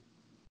 man.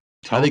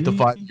 I think the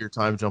 5-year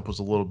time jump was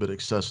a little bit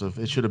excessive.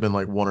 It should have been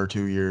like 1 or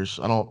 2 years.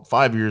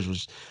 5 years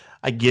was.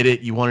 I get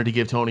it. You wanted to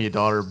give Tony a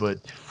daughter,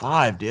 but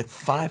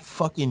 5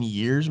 fucking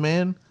years,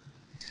 man.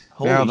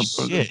 Holy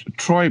shit.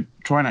 Troy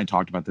and I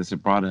talked about this. It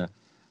brought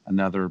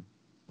another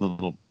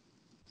little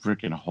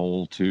freaking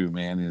hole too,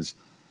 man. Is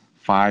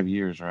 5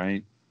 years,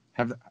 right?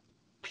 have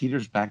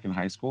Peter's back in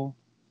high school.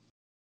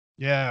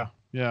 Yeah.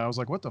 I was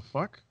like, what the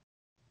fuck?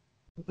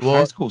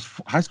 Well,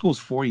 High school's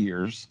 4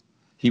 years.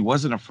 He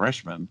wasn't a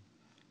freshman,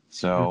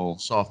 so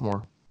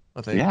sophomore,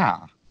 I think.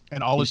 yeah.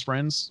 And all his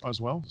friends as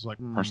well. It's like,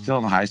 Are still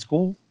in high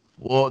school.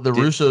 Well, the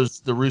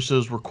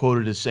Russos were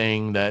quoted as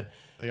saying that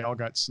they all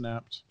got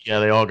snapped. Yeah,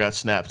 they all got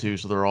snapped too,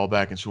 so they're all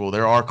back in school.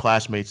 There are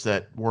classmates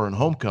that were in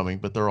homecoming,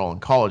 but they're all in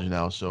college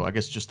now. So I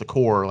guess just the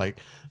core, like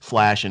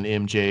Flash and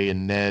MJ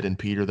and Ned and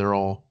Peter, they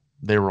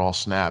were all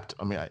snapped.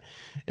 I mean,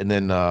 and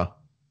then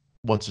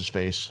what's his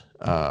face?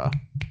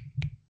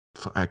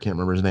 I can't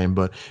remember his name,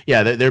 but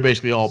yeah, they're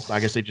basically all. I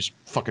guess they just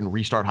fucking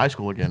restart high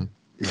school again.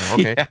 You know,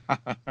 okay,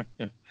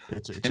 yeah.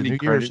 it's a new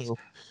year, so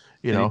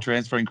Any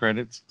transferring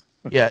credits?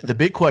 Yeah, the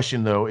big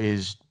question though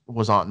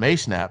was Aunt May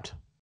snapped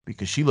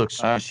because she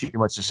looks pretty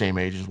much the same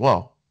age as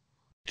well.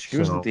 She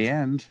was at the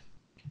end.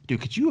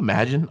 Dude, could you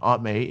imagine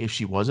Aunt May if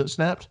she wasn't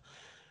snapped?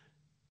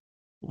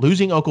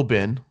 Losing Uncle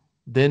Ben,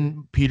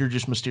 then Peter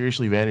just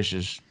mysteriously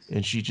vanishes,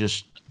 and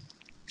she's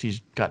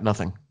got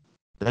nothing.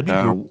 That'd be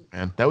brutal,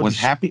 man. That was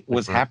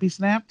Happy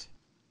snapped?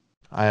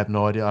 I have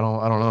no idea. I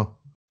don't know.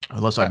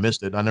 Unless I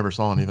missed it. I never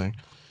saw anything.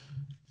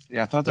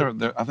 Yeah, I thought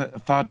I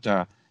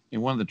thought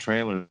in one of the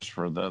trailers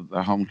for the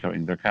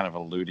Homecoming, they're kind of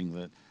alluding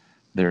that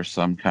there's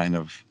some kind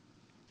of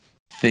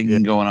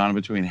thing going on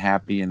between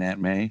Happy and Aunt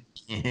May.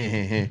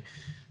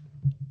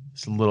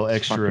 Some little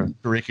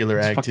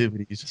extracurricular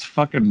activities. It's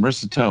fucking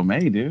Marissa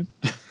Tomei, dude.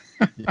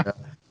 Yeah.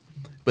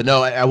 But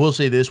no, I will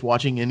say this: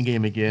 watching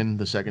Endgame again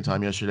the second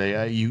time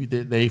yesterday,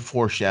 they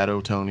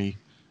foreshadow Tony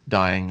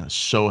dying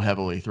so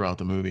heavily throughout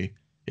the movie.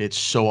 It's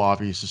so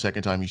obvious the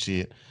second time you see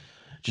it.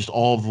 Just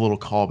all of the little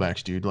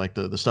callbacks, dude. Like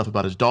the stuff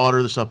about his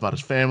daughter, the stuff about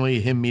his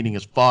family, him meeting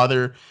his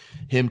father,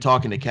 him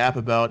talking to Cap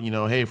about,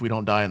 hey, if we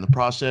don't die in the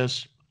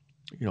process.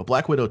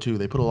 Black Widow too.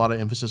 They put a lot of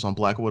emphasis on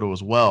Black Widow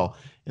as well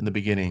in the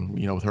beginning,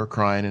 with her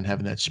crying and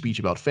having that speech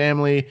about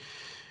family,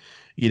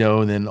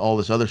 and then all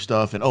this other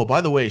stuff. And oh,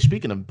 by the way,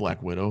 speaking of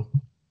Black Widow,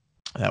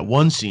 that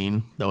one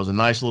scene that was a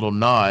nice little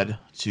nod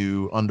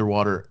to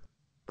underwater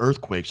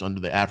earthquakes under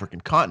the African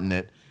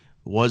continent.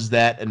 Was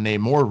that a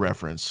Namor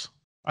reference?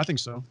 I think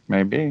so.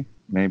 Maybe.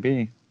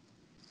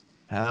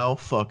 How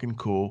fucking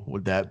cool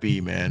would that be,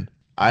 man?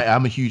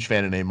 I'm a huge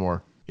fan of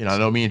Namor. I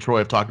know me and Troy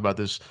have talked about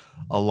this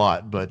a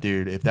lot, but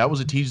dude, if that was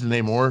a tease to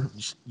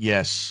Namor,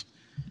 yes.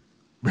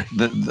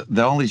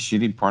 The only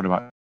shitty part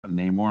about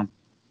Namor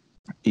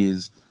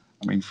is,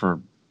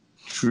 for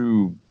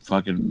true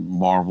fucking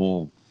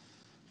Marvel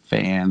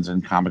fans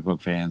and comic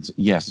book fans,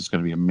 yes, it's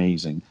going to be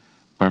amazing.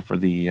 But for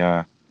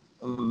the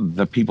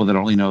people that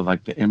only know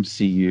like the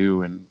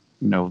MCU and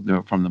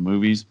from the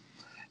movies,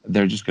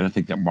 they're just going to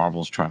think that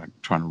Marvel's trying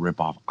to rip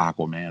off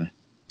Aquaman.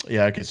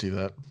 Yeah, I can see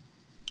that.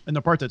 And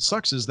the part that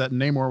sucks is that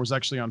Namor was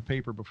actually on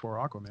paper before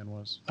Aquaman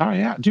was. Oh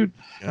yeah, dude.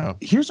 Yeah.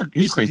 Here's a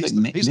great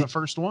thing. He's the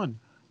first one.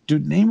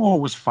 Dude, Namor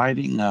was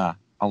fighting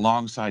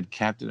alongside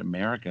Captain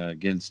America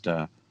against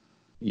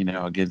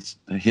against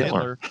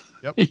Hitler.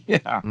 Yep.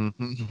 Yeah.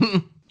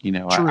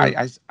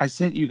 Mm-hmm. I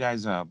sent you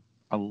guys I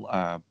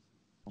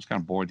was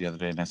kind of bored the other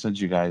day, and I sent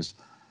you guys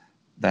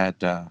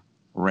that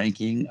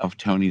ranking of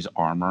Tony's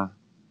armor.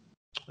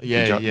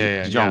 Yeah.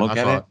 Did y'all look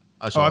at it?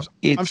 I saw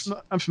it.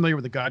 I'm familiar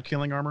with the God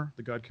Killing armor,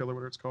 the God Killer,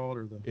 whatever it's called,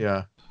 or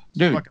the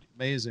dude, fucking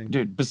amazing.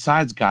 Dude,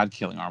 besides God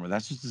Killing armor,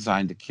 that's just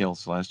designed to kill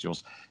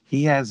Celestials.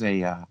 He has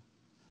a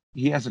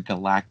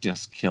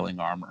Galactus killing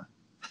armor.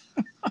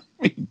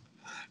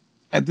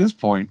 At this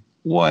point,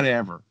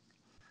 whatever.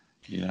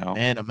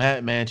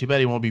 Man, too bad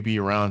he won't be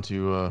around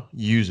to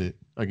use it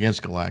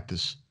against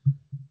Galactus.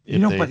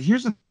 But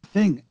here's the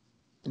thing: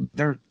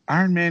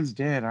 Iron Man's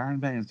dead.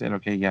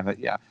 Okay,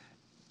 yeah.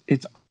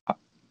 It's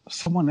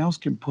someone else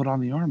can put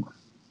on the armor.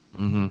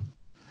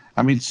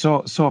 Mm-hmm.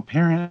 So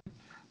apparent.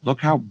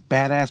 Look how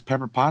badass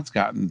Pepper Potts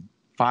got in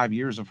 5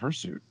 years of her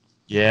suit.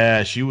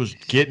 Yeah, she was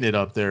getting it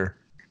up there.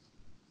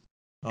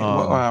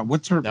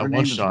 What's her name?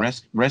 Is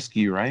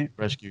Rescue, right?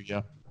 Rescue,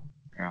 yeah.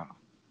 Yeah.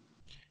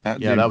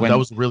 That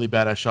was a really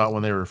badass shot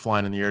when they were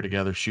flying in the air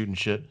together, shooting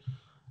shit.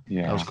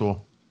 Yeah, that was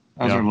cool.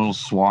 That was her little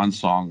swan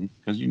song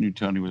because you knew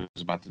Tony was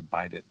about to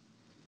bite it.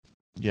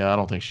 Yeah, I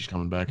don't think she's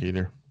coming back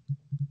either.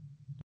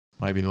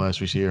 Might be the last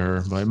we see of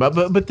her,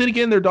 but then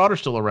again, their daughter's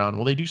still around.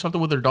 Will they do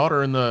something with their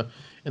daughter in the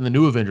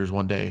new Avengers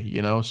one day?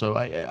 So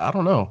I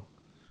don't know.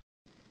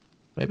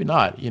 Maybe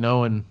not.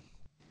 And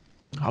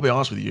I'll be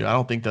honest with you, I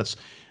don't think that's.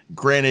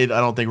 Granted, I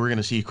don't think we're going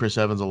to see Chris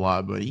Evans a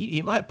lot, but he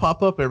might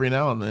pop up every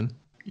now and then.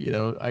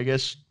 I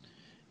guess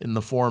in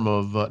the form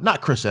of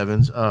not Chris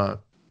Evans,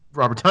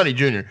 Robert Downey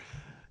Jr.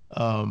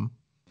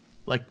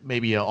 Like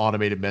maybe an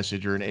automated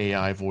message or an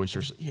AI voice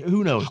or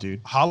who knows,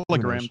 dude.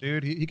 Hologram,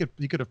 dude. He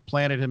could have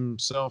planted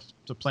himself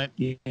to plant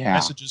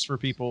messages for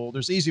people.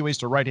 There's easy ways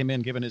to write him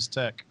in given his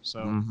tech.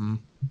 So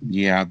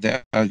yeah,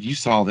 you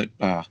saw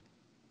that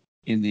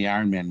in the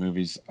Iron Man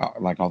movies,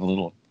 like all the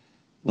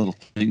little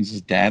things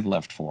his dad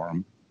left for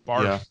him.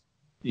 Barf.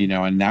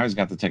 Yeah. And now he's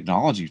got the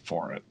technology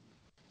for it.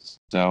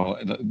 So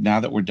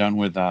now that we're done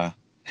with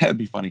that'd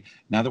be funny.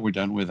 Now that we're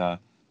done with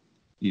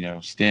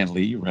Stan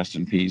Lee, rest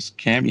in peace,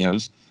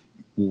 cameos.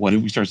 What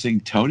if we start seeing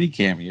Tony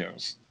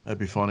cameos? That'd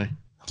be funny.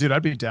 Dude,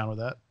 I'd be down with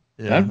that.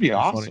 Yeah, That'd be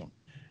funny.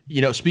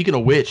 awesome. Speaking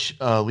of which,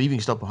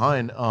 leaving stuff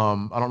behind.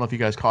 I don't know if you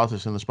guys caught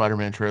this in the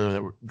Spider-Man trailer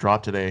that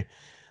dropped today.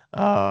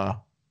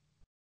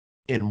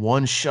 In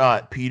one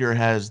shot, Peter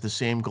has the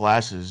same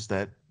glasses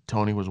that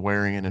Tony was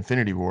wearing in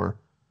Infinity War.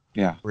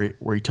 Yeah.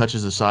 Where he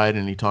touches the side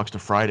and he talks to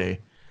Friday.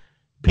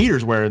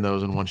 Peter's wearing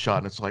those in one shot,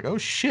 and it's like, oh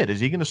shit, is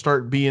he going to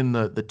start being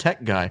the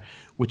tech guy?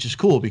 Which is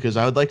cool because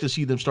I would like to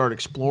see them start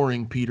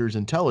exploring Peter's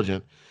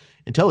intelligence.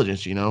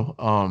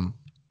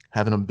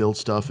 Having him build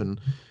stuff, and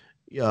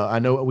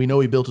we know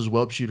he built his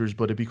web shooters,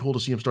 but it'd be cool to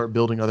see him start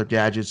building other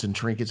gadgets and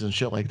trinkets and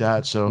shit like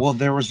that. So, well,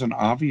 there was an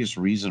obvious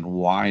reason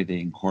why they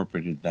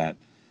incorporated that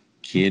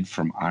kid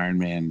from Iron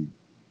Man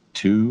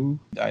 2.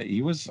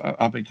 He was an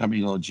up and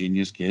coming little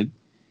genius kid,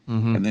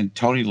 and then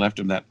Tony left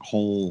him that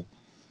whole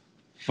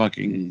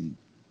fucking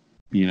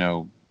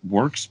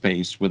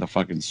workspace with a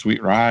fucking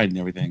sweet ride and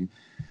everything.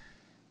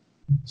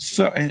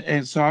 So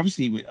and so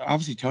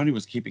obviously Tony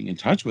was keeping in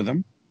touch with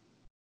him.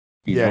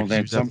 They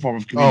had some form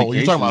of communication. Oh,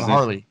 you're talking about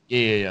Harley.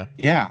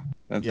 Yeah.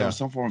 There was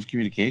some form of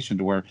communication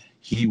to where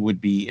he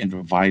would be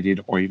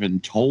invited or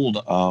even told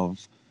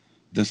of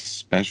this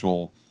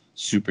special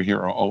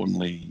superhero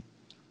only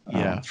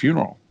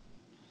funeral.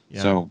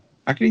 Yeah. So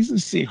I could easily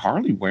see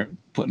Harley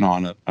putting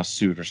on a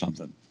suit or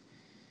something.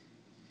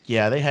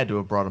 Yeah, they had to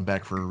have brought him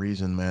back for a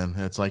reason, man.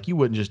 It's like you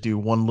wouldn't just do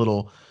one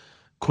little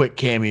quick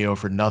cameo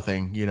for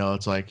nothing.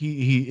 It's like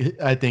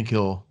I think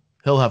he'll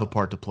have a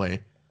part to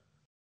play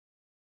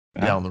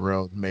down the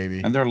road,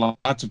 maybe. And there are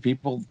lots of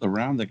people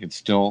around that could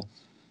still,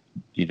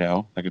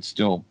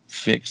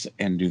 fix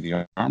and do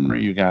the armor.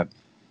 You got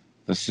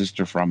the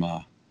sister from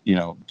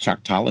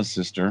Chuck Tala's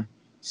sister,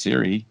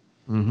 Siri.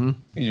 Mm-hmm.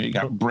 You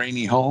got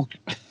Brainy Hulk.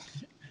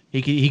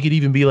 He could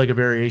even be like a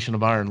variation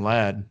of Iron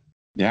Lad.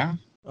 Yeah.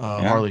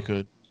 Harley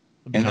could.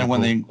 And then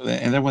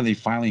when they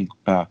finally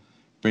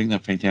bring the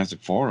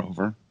Fantastic Four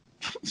over,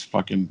 it's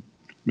fucking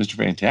Mr.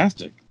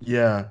 Fantastic.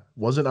 Yeah,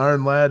 wasn't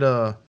Iron Lad?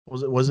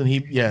 Wasn't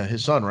he? Yeah,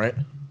 his son, right?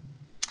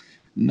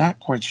 Not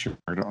quite sure.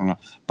 I don't know,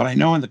 but I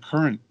know in the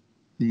current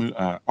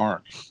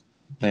arc,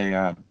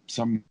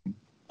 some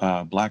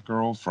black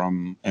girl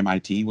from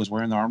MIT was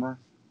wearing the armor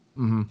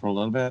for a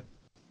little bit.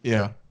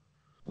 Yeah.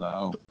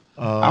 So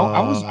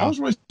I was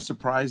really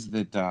surprised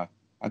that I'll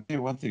tell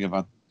you one thing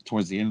about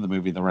towards the end of the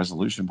movie, the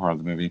resolution part of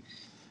the movie,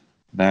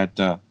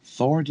 that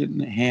Thor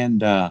didn't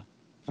hand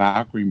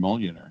Valkyrie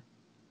Mjolnir.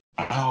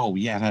 Oh,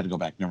 yeah, it had to go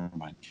back. Never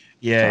mind.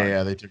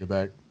 Yeah, they took it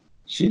back.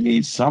 She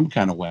needs some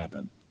kind of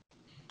weapon.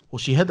 Well,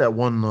 she had that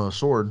one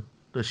sword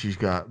that she's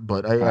got,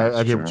 but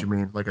I get what you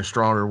mean, like a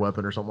stronger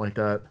weapon or something like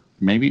that.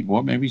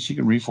 Maybe she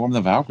can reform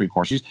the Valkyrie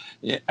Corps.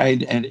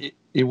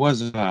 It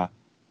was,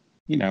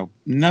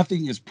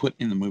 nothing is put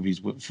in the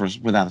movies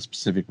without a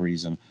specific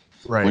reason.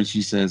 Right. When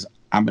she says,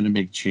 I'm going to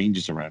make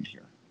changes around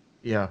here.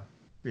 Yeah.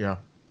 Yeah,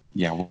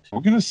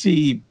 we're going to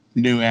see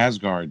New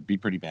Asgard be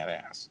pretty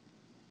badass.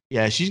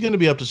 Yeah, she's going to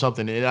be up to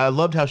something. And I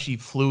loved how she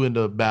flew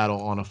into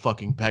battle on a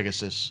fucking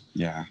Pegasus.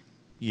 Yeah.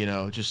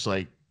 Just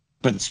like...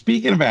 But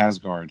speaking of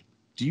Asgard,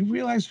 do you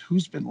realize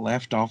who's been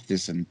left off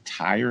this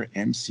entire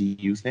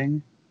MCU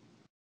thing?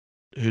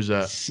 Who's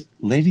that?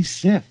 Lady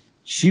Sif.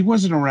 She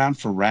wasn't around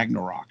for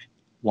Ragnarok.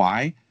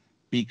 Why?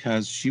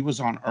 Because she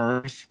was on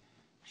Earth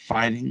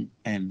fighting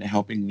and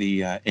helping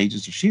the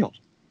Agents of S.H.I.E.L.D.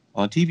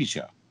 on a TV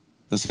show.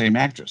 The same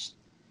actress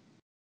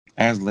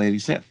as Lady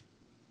Sif.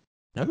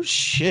 No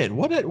shit.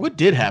 What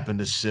did happen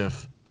to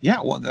Sif?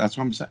 Yeah, well, that's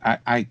what I'm saying.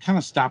 I kind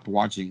of stopped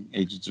watching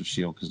Agents of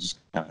S.H.I.E.L.D. because it's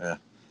kind of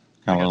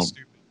a little...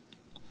 Stupid.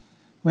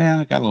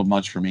 Well, it got a little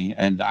much for me,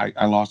 and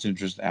I lost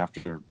interest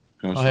after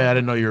Ghost. Oh, hey, I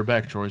didn't know you were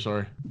back, Troy.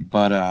 Sorry.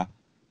 But,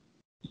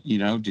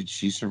 did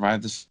she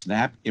survive the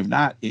snap? If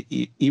not,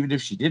 even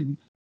if she didn't,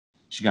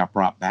 she got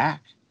brought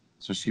back.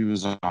 So she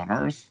was on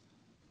Earth.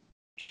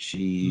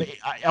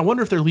 I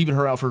wonder if they're leaving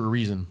her out for a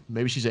reason.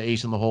 Maybe she's an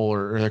ace in the hole,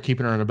 or they're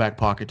keeping her in the back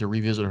pocket to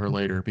revisit her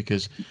later,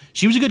 because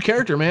she was a good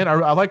character, man.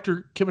 I liked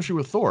her chemistry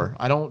with Thor.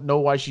 I don't know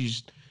why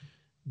she's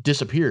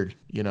disappeared,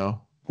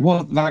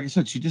 Well, like I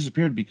said, she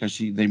disappeared because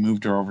they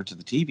moved her over to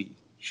the TV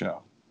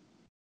show.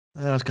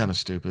 That's kind of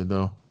stupid,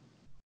 though.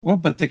 Well,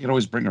 but they could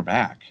always bring her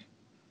back.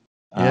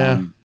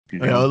 Yeah.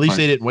 At least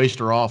they didn't waste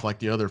her off like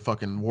the other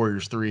fucking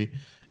Warriors 3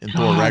 in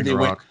Thor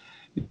Ragnarok.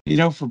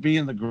 For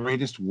being the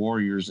greatest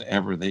warriors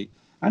ever,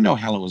 I know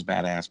Hela was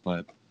badass,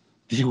 but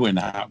they went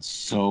out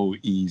so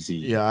easy.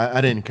 Yeah, I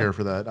didn't care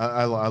for that.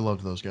 I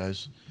loved those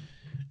guys.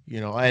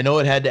 I know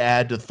it had to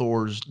add to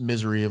Thor's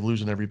misery of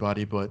losing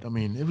everybody, but I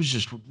mean, it was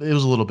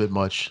a little bit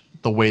much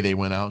the way they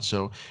went out.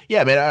 So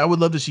yeah, man, I would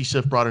love to see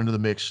Sif brought into the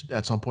mix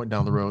at some point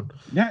down the road.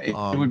 Yeah,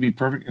 it would be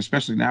perfect,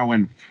 especially now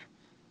when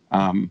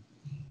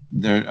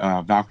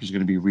the Valkyrie's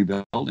going to be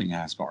rebuilding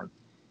Asgard.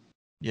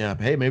 Yeah,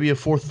 hey, maybe a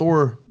fourth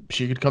Thor,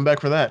 she could come back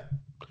for that.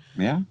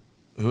 Yeah,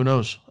 who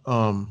knows?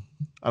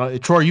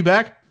 Troy, are you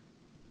back?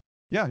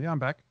 Yeah, I'm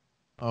back.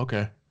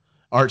 Okay.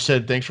 Art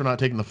said, "Thanks for not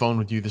taking the phone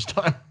with you this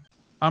time."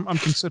 I'm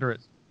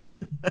considerate.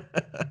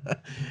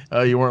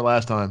 You weren't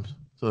last time.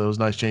 So it was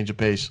a nice change of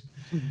pace.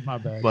 My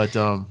bad. But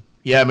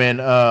yeah, man.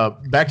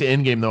 Back to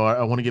Endgame though.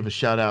 I want to give a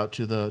shout out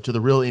to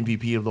the real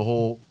MVP of the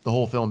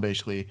whole film,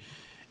 basically,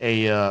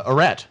 a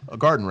rat, a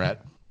garden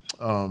rat,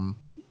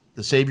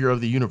 the savior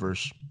of the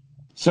universe.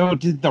 So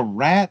did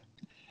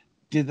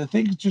the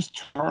thing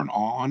just turn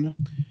on,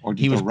 or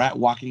did He the was rat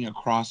walking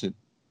across it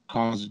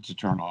cause it to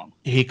turn on?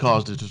 he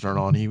caused it to turn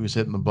on. He was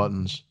hitting the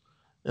buttons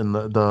and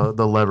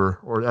the lever,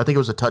 or I think it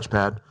was a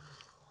touchpad.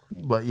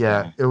 But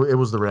yeah, Yeah. it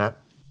was the rat.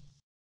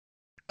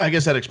 I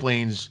guess that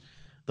explains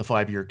the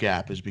 5 year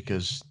gap, is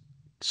because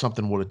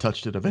something would have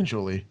touched it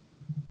eventually.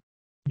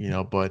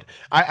 But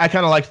I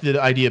kind of liked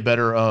the idea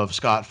better of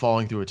Scott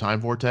falling through a time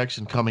vortex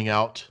and coming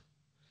out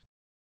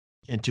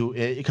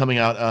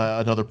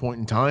another point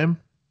in time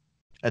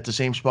at the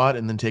same spot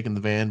and then taking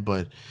the van.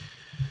 But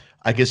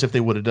I guess if they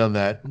would have done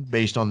that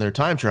based on their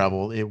time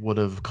travel, it would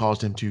have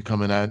caused him to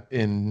come in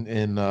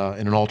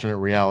an alternate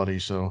reality.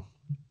 So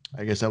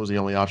I guess that was the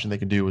only option they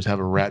could do, was have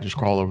a rat just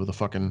crawl over the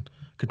fucking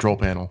control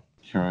panel.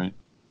 Right.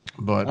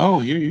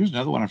 But here's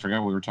another one I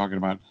forgot we were talking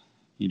about.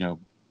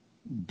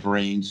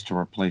 Brains to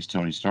replace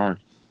Tony Stark.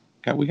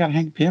 We got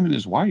Hank Pym and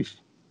his wife.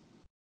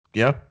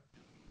 yeah,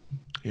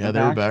 they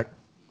were back.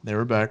 They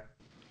were back.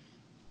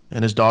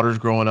 And his daughter's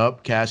growing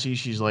up. Cassie,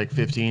 she's like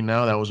 15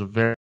 now. That was a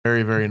very,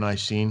 very, very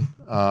nice scene.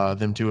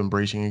 Them two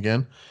embracing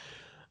again.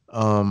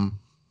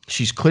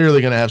 She's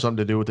clearly going to have something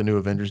to do with the new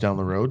Avengers down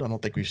the road. I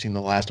don't think we've seen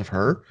the last of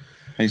her.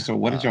 Hey, so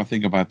what did y'all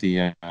think about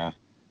the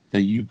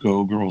 "You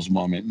Go Girls"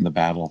 moment in the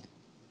battle?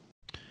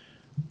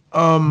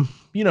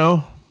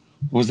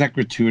 Was that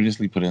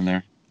gratuitously put in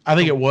there? I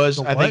think it was.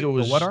 The I think it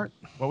was. The what art?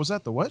 What was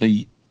that? The what?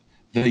 The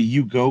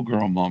 "You Go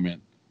Girl"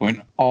 moment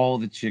when all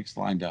the chicks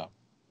lined up.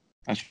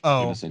 I should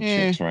have said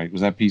chicks, right?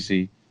 Was that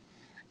PC?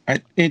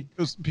 It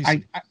was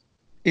PC.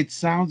 It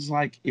sounds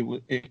like it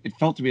was. It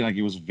felt to me like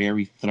it was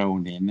very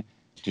thrown in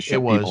to shut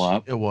people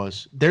up. It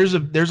was. There's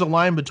a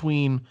line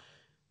between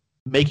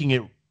making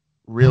it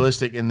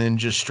realistic and then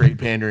just straight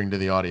pandering to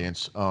the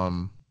audience.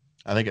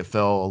 I think it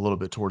fell a little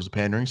bit towards the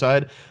pandering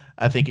side.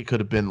 I think it could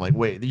have been like,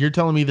 wait, you're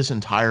telling me this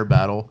entire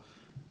battle,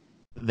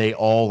 they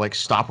all like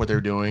stop what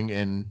they're doing,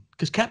 and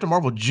because Captain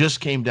Marvel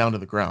just came down to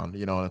the ground,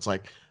 and it's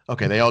like,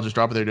 okay, they all just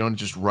drop what they're doing and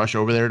just rush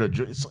over there to.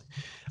 It's like,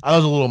 I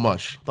was a little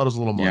much. Thought it was a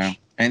little much. Yeah,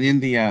 and in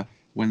the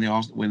when they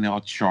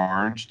all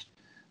charged,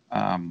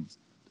 oh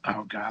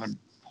god, I'm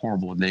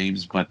horrible with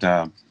names, but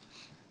the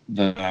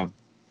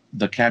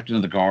captain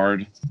of the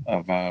guard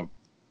of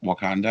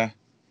Wakanda,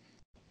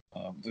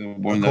 the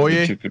one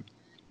that took it,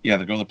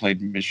 the girl that played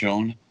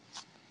Michonne.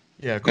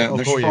 Yeah,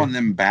 they're showing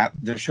them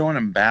They're showing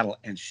them battle,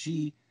 and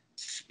she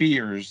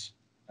spears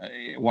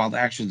while the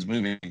action's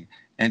moving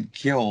and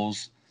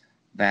kills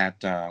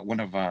that one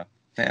of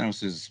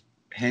Thanos's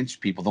hench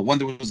people, the one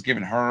that was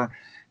giving her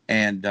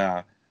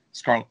and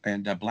Scarlet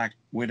and Black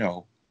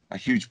Widow a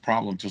huge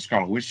problem until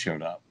Scarlet Witch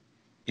showed up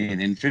in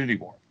Infinity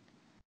War.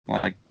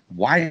 Like,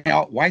 why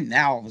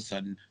now all of a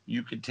sudden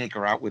you could take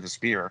her out with a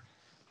spear,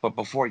 but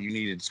before you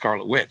needed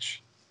Scarlet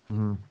Witch?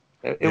 Mm-hmm.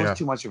 It was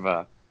too much of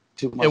that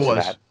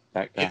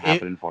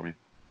happening for me.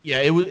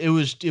 Yeah, it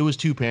was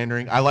too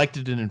pandering. I liked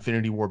it in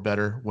Infinity War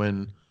better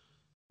when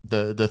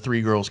the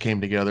three girls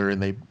came together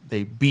and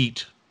they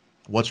beat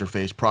what's her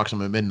face,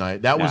 Proxima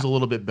Midnight. That was a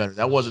little bit better.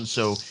 That wasn't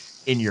so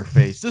in your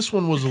face. This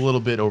one was a little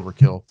bit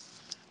overkill.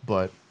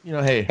 But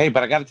hey,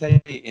 but I got to tell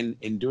you,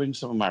 in doing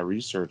some of my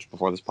research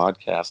before this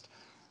podcast,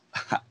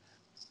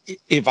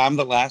 if I'm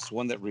the last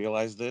one that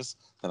realized this,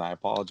 then I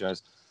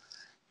apologize.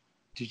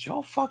 Did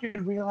y'all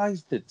fucking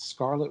realize that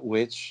Scarlet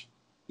Witch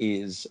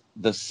is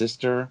the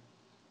sister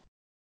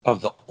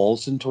of the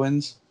Olsen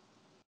twins?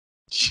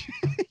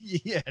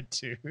 Yeah,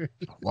 dude.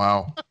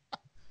 Wow.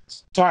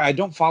 Sorry, I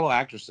don't follow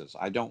actresses.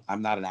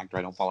 I'm not an actor.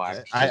 I don't follow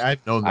actresses.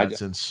 I've known that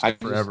since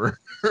forever.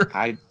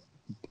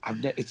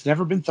 It's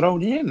never been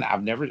thrown in.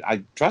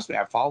 Trust me,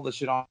 I follow this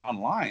shit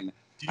online.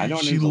 Dude, I know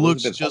she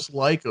looks just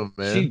like him,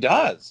 man. She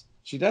does.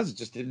 It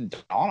just didn't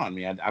dawn on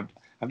me. I've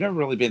never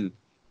really been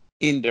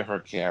into her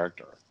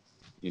character.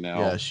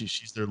 Yeah,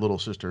 she's their little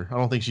sister. I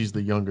don't think she's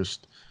the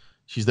youngest.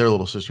 She's their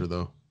little sister,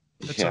 though.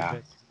 It's okay.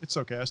 It's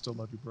okay. I still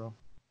love you, bro.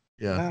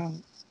 Yeah.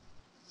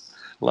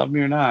 Love me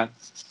or not.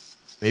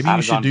 Maybe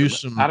you should do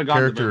some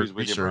character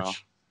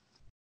research.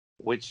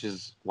 Which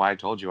is why I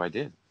told you I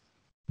did.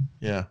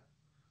 Yeah.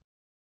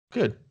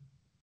 Good.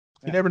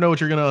 You never know what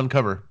you're going to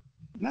uncover.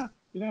 No,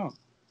 you don't.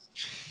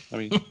 I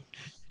mean,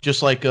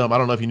 just like, I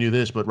don't know if you knew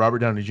this, but Robert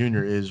Downey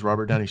Jr. is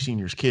Robert Downey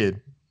Sr.'s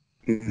kid.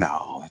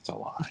 No, that's a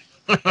lie.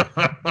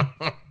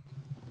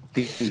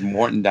 He's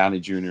Morton Downey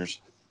Jr.'s.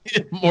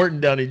 Morton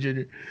Downey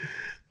Jr.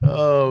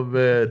 Oh,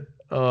 man.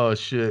 Oh,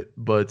 shit.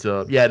 But,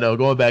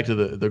 going back to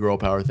the girl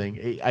power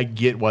thing, I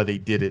get why they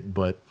did it,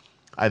 but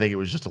I think it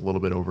was just a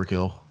little bit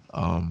overkill.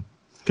 Could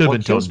have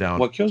been toned down.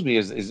 What kills me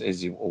is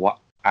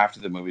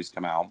after the movies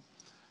come out,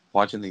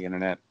 watching the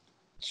internet,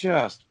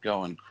 just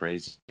going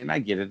crazy. And I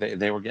get it.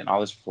 They were getting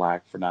all this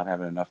flack for not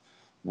having enough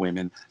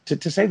women.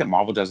 To say that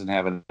Marvel doesn't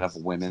have enough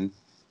women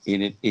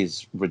in it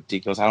is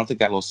ridiculous. I don't think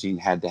that little scene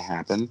had to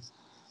happen.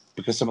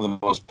 because some of the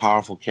most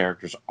powerful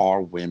characters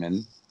are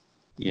women,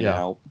 you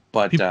know.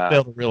 But people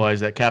fail to realize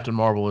that Captain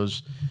Marvel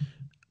is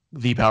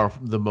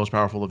the most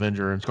powerful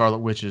Avenger, and Scarlet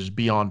Witch is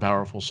beyond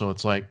powerful. So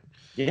it's like,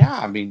 yeah,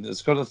 I mean,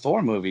 let's go to the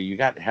Thor movie. You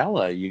got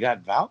Hela, you got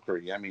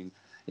Valkyrie. I mean,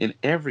 in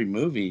every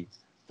movie,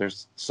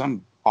 there's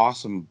some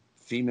awesome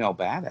female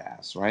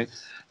badass, right?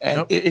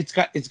 And yep.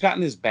 it's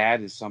gotten as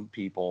bad as some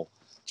people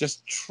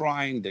just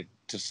trying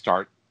to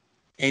start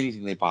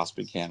anything they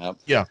possibly can up.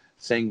 Yeah.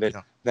 Saying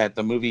that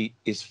the movie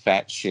is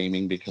fat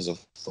shaming because of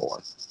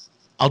Thor.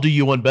 I'll do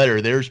you one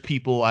better. There's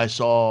people I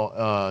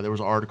saw. There was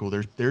an article.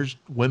 There's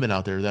women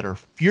out there that are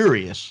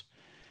furious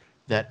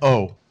that,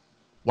 oh,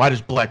 why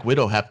does Black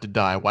Widow have to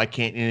die? Why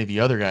can't any of the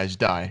other guys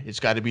die? It's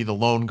got to be the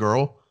lone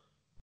girl.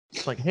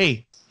 It's like,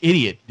 hey,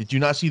 idiot, did you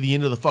not see the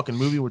end of the fucking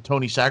movie where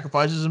Tony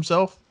sacrifices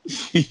himself?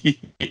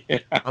 Yeah,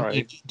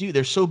 right. Dude,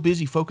 they're so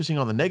busy focusing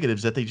on the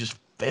negatives that they just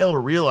fail to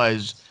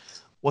realize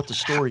what the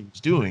story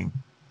is doing.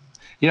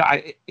 You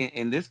know,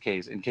 in this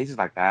case, in cases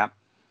like that,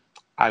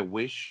 I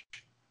wish,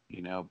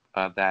 you know,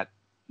 that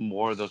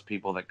more of those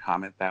people that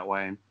comment that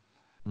way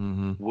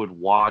would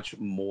watch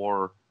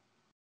more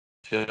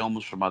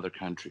films from other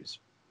countries,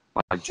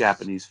 like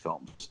Japanese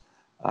films,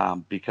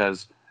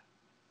 because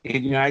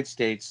in the United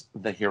States,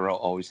 the hero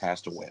always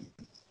has to win.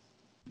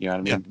 You know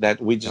what I mean?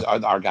 That we just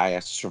our guy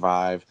has to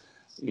survive.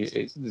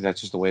 That's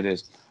just the way it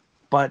is.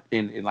 But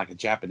in like a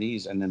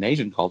Japanese and an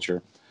Asian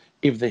culture,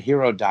 if the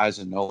hero dies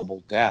a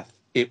noble death,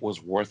 it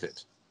was worth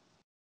it.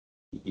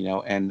 You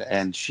know,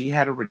 and she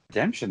had a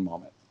redemption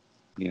moment.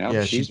 You know,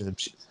 yeah, she did.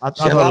 she I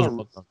had a lot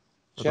of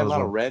a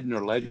lot of red in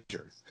her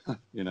ledger.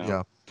 You know.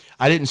 Yeah.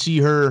 I didn't see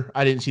her.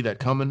 I didn't see that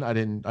coming. I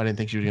didn't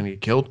think she was going to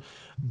get killed.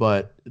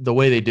 But the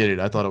way they did it,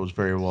 I thought it was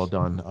very well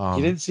done.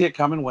 You didn't see it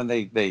coming when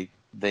they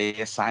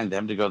assigned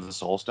them to go to the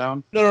Soul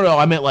Stone? No.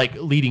 I meant like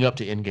leading up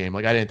to Endgame.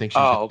 Like I didn't think she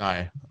was going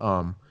to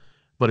die.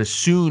 But as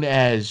soon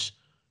as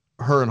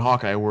her and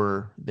Hawkeye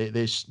were,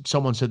 they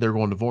someone said they're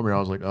going to Vormir. I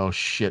was like, oh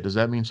shit. Does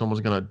that mean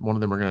one of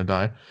them are going to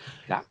die?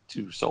 Got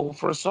to soul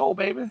for a soul,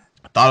 baby.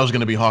 I thought it was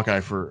going to be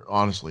Hawkeye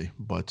honestly,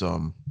 but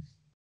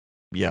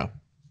yeah.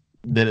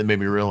 Then it made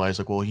me realize,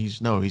 like, well, he's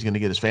going to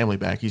get his family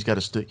back. He's got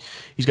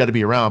to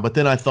be around. But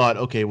then I thought,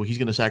 okay, well, he's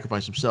going to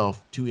sacrifice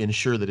himself to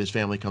ensure that his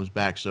family comes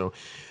back. So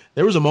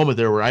there was a moment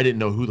there where I didn't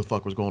know who the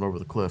fuck was going over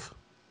the cliff.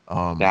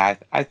 Yeah,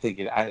 I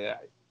think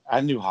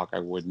I knew Hawkeye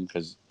wouldn't,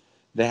 because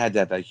they had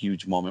that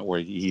huge moment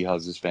where he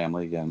hugs his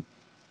family again.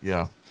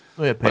 Yeah.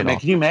 But man,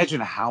 can you imagine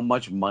how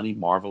much money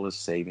Marvel is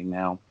saving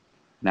now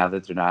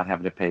that they're not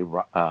having to pay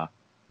Robert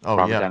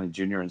Downey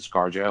Jr. and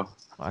ScarJo?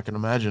 I can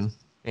imagine.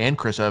 And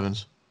Chris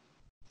Evans.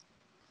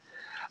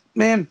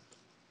 Man,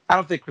 I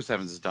don't think Chris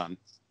Evans is done.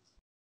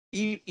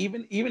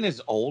 Even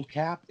his old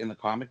Cap in the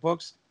comic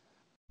books,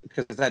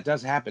 because that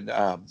does happen.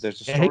 There's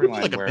a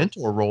storyline like a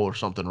mentor role or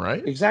something,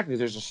 right? Exactly.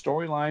 There's a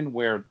storyline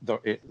where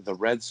the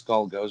Red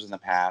Skull goes in the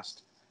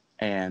past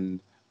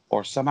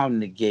or somehow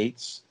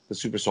negates the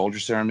super soldier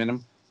serum in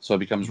him, so it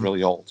becomes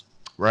really old.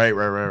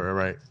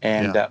 Right.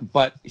 And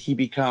but he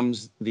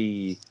becomes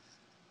the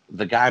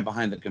guy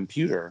behind the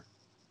computer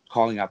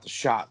calling out the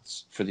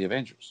shots for the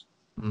Avengers.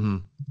 Mm-hmm.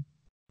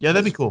 Yeah,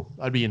 that'd be cool.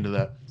 I'd be into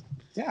that.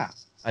 Yeah,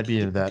 I'd be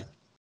into that.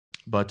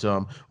 But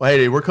well,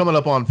 hey, we're coming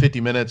up on 50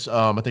 minutes.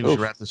 I think we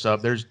should wrap this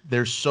up.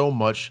 There's so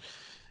much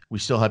we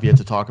still have yet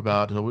to talk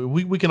about. So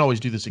we can always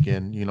do this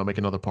again. You know, make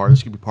another part.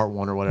 This could be part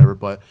 1 or whatever.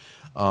 But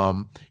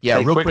yeah,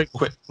 hey, real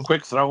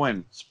quick throw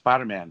in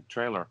Spider-Man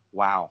trailer.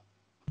 Wow.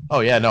 Oh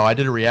yeah, no, I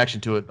did a reaction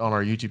to it on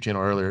our YouTube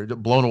channel earlier.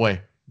 Blown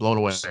away.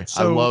 So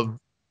I love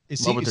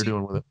what they're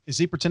doing with it. Is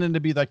he pretending to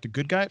be like the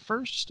good guy at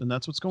first, and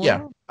that's what's going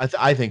on? Yeah,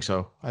 I think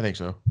so.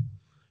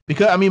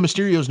 Because I mean,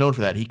 Mysterio's known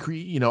for that.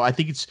 I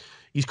think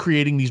he's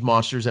creating these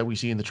monsters that we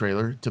see in the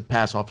trailer to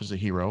pass off as a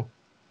hero.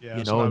 Yeah,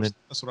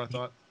 that's what I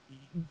thought.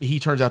 He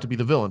turns out to be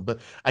the villain. But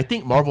I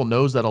think Marvel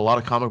knows that a lot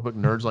of comic book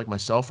nerds like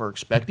myself are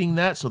expecting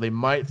that, so they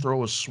might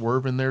throw a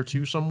swerve in there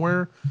too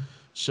somewhere.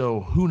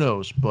 So who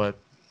knows? But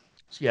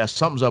yeah,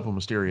 something's up with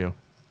Mysterio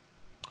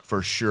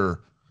for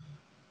sure.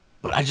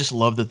 But I just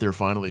love that they're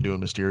finally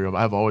doing Mysterio.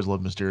 I've always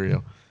loved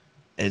Mysterio.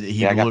 And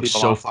he looks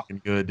so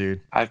fucking good,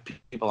 dude. I have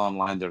people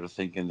online that are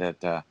thinking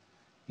that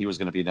he was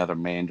going to be another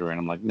Mandarin.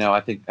 I'm like, no,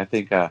 I think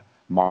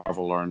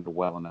Marvel learned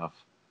well enough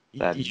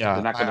that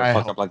they're not going to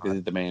fuck up like they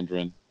did the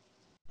Mandarin.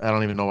 I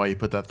don't even know why you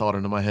put that thought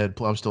into my head.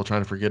 I'm still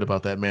trying to forget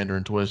about that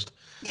Mandarin twist.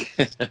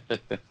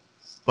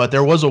 But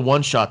there was a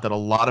one shot that a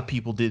lot of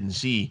people didn't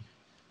see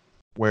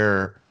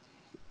where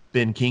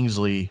Ben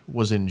Kingsley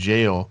was in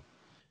jail.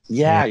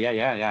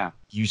 Yeah.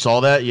 You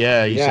saw that?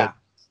 Yeah. He said,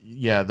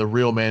 yeah, the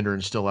real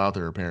Mandarin's still out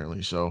there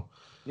apparently. So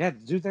yeah,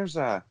 dude, there's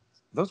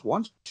those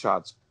one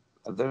shots.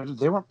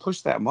 They weren't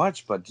pushed that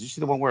much, but did you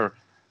see the one where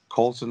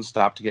Coulson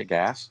stopped to get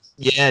gas?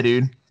 Yeah,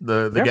 dude.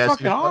 They're gas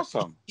fucking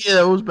awesome. Yeah,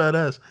 that was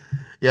badass.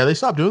 Yeah, they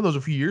stopped doing those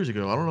a few years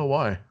ago. I don't know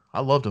why.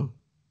 I loved them.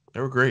 They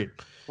were great.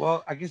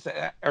 Well, I guess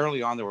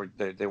early on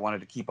they wanted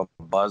to keep a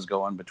buzz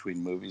going between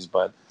movies,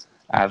 but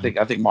I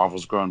think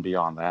Marvel's grown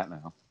beyond that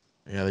now.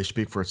 Yeah, they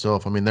speak for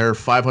itself. I mean, they're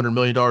 $500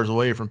 million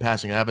away from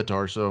passing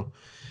Avatar, so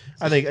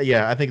I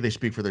think they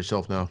speak for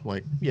themselves now.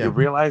 Like, You yeah.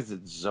 realize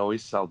that Zoe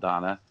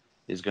Saldana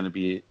is going to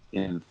be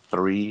in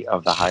 3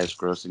 of the highest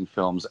grossing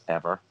films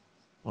ever.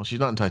 Well, she's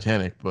not in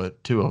Titanic,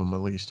 but 2 of them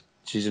at least.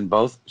 She's in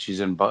both. She's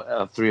in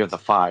 3 of the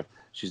 5.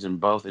 She's in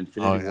both Oh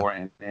Infinity yeah. War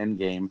and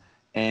Endgame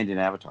and in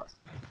Avatar.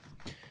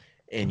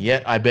 And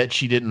yet, I bet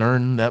she didn't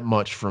earn that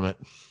much from it.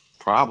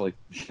 Probably.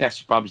 Yeah,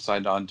 she probably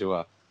signed on to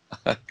a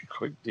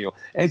quick deal.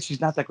 And she's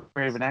not that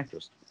great of an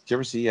actress. Did you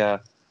ever see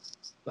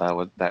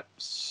what that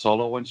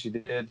solo one she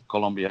did,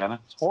 Colombiana?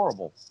 It's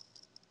horrible.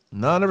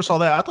 No, I never saw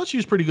that. I thought she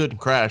was pretty good in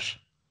Crash.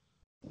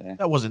 Yeah.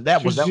 That wasn't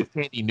that was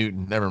Tandy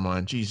Newton. Never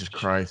mind. Jesus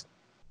Christ.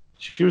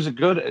 She was a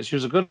good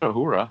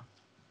Uhura.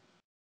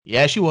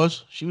 Yeah, she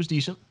was. She was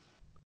decent.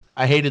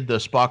 I hated the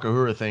Spock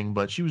Uhura thing,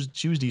 but she was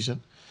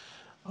decent.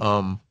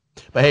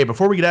 But hey,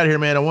 before we get out of here,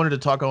 man, I wanted to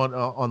talk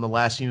on the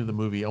last scene of the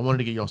movie. I wanted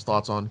to get y'all's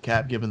thoughts on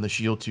Cap giving the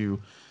shield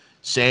to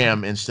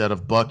Sam instead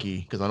of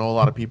Bucky, because I know a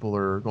lot of people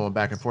are going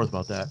back and forth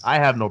about that. I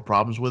have no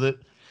problems with it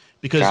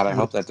because God, I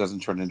hope that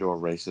doesn't turn into a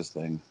racist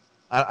thing.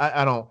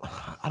 I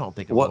don't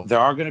think it will. There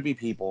are going to be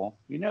people.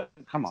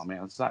 Come on,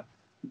 man. It's not.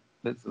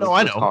 No,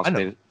 I know.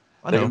 There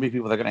are going to be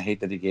people that are going to hate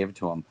that he gave it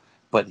to him,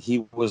 but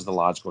he was the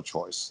logical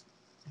choice.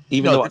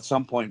 Even though at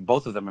some point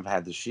both of them have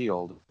had the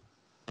shield,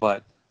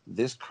 but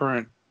this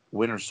current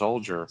Winter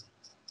Soldier,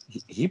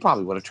 he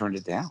probably would have turned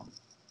it down.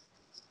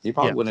 He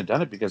probably wouldn't have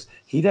done it because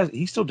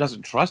he still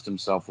doesn't trust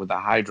himself with the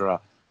Hydra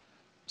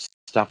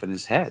stuff in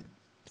his head.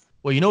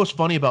 Well, you know what's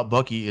funny about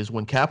Bucky is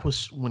when Cap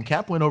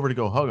went over to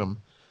go hug him,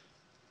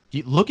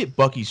 look at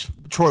Bucky's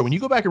Troy. When you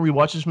go back and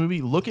rewatch this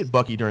movie, look at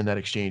Bucky during that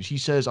exchange. He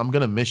says, "I'm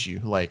gonna miss you."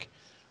 Like,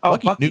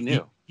 Bucky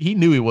knew. He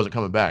knew he wasn't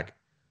coming back.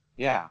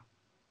 Yeah,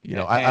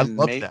 I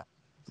love that.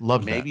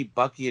 Maybe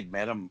Bucky had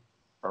met him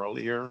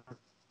earlier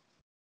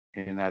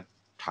in that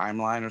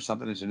timeline or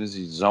something. As soon as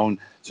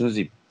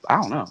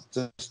I don't know,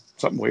 just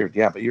something weird.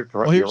 Yeah, but you're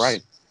correct. Well, you're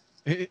right.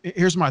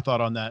 Here's my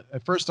thought on that.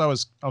 At first, I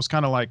was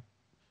kind of like,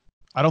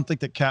 I don't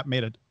think that Cap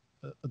made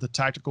the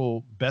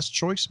tactical best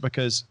choice,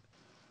 because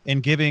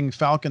in giving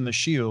Falcon the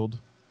shield,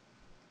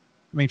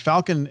 I mean,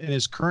 Falcon in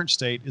his current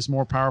state is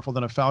more powerful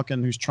than a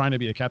Falcon who's trying to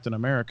be a Captain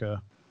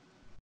America.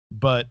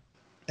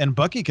 And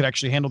Bucky could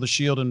actually handle the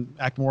shield and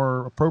act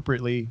more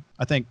appropriately,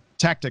 I think,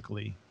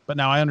 tactically. But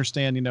now I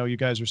understand, you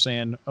guys are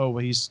saying, oh,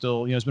 well, he's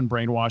still, he's been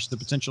brainwashed. The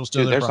potential's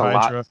still there for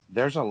Hydra.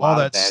 There's a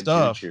lot of bad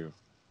stuff. juju.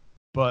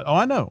 But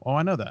I know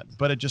that.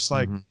 But it just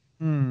like,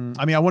 I mean,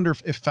 I wonder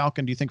if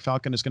Falcon. Do you think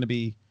Falcon is going to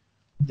be?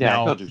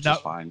 Yeah, he'll do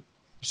just fine.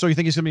 So you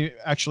think he's going to be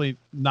actually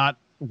not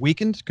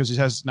weakened because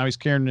he's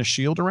carrying a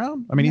shield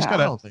around? I mean, he's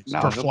got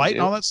for flight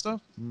and all that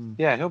stuff.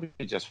 Yeah, he'll be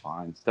just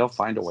fine. They'll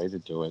find a way to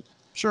do it.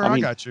 Sure, I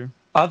got you.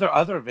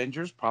 Other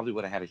Avengers probably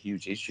would have had a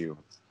huge issue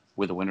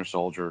with the Winter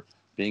Soldier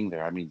being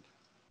there. I mean,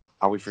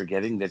 are we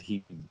forgetting that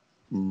he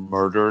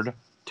murdered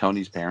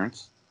Tony's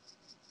parents?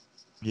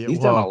 Yeah,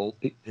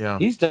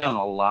 he's done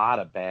a lot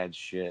of bad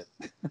shit.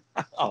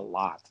 A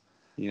lot.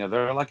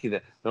 They're lucky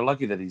that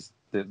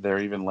they're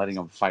even letting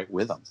him fight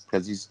with him,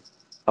 because he's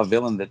a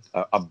villain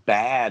a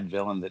bad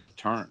villain that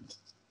turned.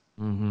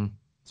 Mm-hmm.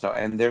 So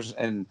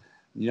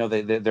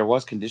there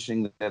was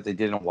conditioning that they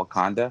did in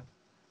Wakanda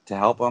to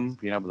help him.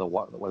 The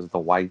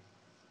white,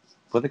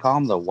 what do they call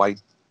him? The white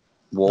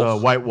wolf.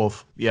 The white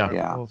wolf. Yeah.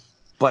 Yeah. Wolf.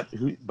 But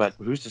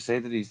who's to say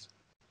that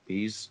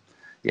he's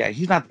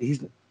not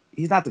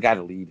the guy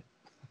to lead.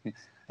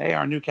 Hey,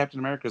 our new Captain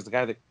America is the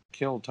guy that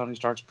killed Tony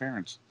Stark's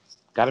parents.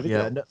 Got to be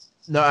good.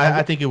 No,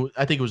 I think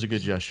it was a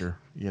good gesture.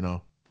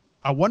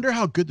 I wonder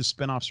how good the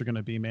spinoffs are going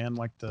to be, man.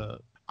 Like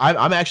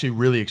I'm actually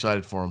really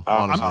excited for them.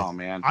 Honestly. Oh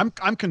man,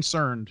 I'm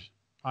concerned.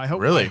 I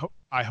hope. Really?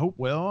 I hope.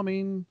 Well, I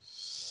mean,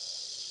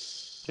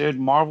 dude,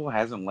 Marvel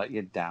hasn't let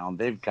you down.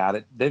 They've got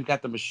it. They've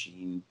got the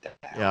machine down.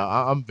 Yeah,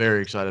 I'm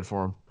very excited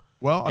for them.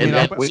 Well, I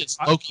mean, since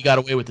Loki got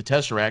away with the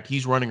Tesseract,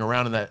 he's running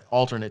around in that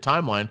alternate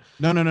timeline.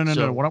 No.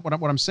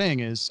 What I'm saying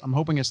is, I'm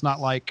hoping it's not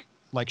like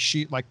the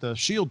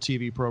Shield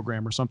TV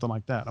program or something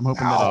like that. I'm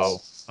hoping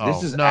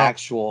this is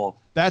actual.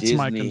 That's Disney,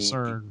 my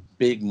concern.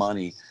 Big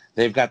money.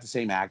 They've got the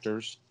same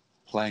actors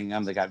playing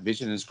them. They got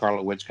Vision and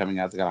Scarlet Witch coming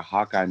out. They got a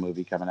Hawkeye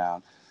movie coming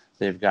out.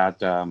 They've got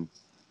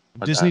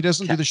Disney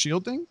doesn't do the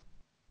Shield thing.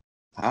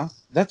 Huh?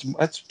 That's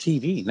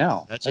TV.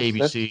 No, that's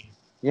ABC.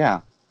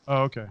 Yeah.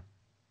 Oh, okay.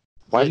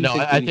 Why? No,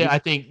 I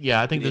think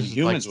this is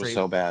Humans was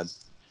so bad.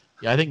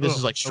 Yeah, I think this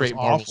is like straight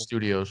Marvel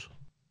Studios.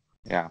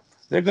 Yeah,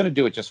 they're going to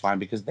do it just fine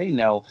because they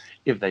know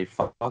if they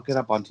fuck it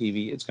up on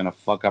TV, it's going to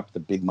fuck up the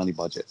big money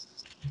budget.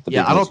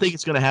 I don't think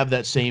it's going to have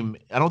that same.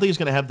 I don't think it's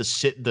going to have the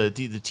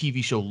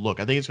TV show look.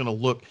 I think it's going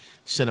to look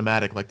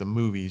cinematic like the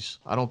movies.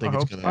 I don't think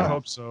it's going to. I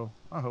hope so.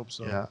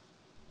 Yeah,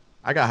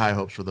 I got high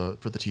hopes for the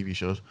TV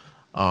shows.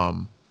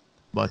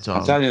 But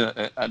I'm telling you,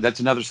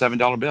 that's another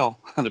 $7 bill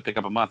to pick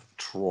up a month.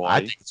 Troy, I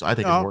think it's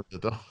worth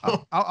it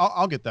though.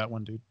 I'll get that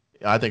one, dude.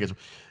 Yeah, I think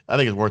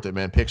it's worth it,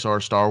 man.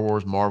 Pixar, Star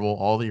Wars, Marvel,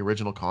 all the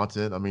original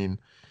content. I mean,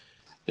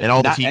 and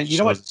all the TV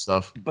shows and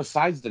stuff.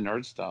 Besides the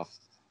nerd stuff,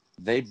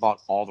 they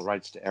bought all the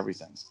rights to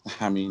everything.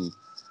 I mean,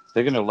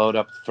 they're going to load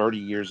up 30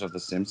 years of The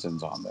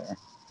Simpsons on there.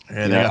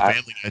 And they got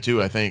Family Guy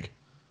too, I think.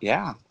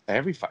 Yeah,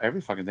 every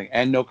fucking thing,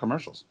 and no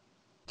commercials.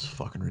 It's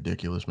fucking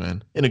ridiculous,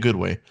 man. In a good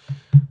way.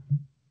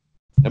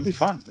 It'll be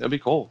fun. It'll be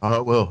cool.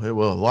 It will. It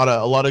will. A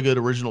lot of good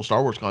original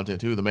Star Wars content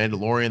too. The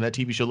Mandalorian, that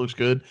TV show looks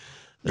good.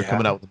 They're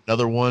coming out with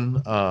another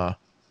one.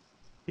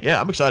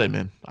 Yeah, I'm excited,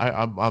 man.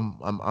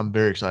 I'm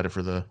very excited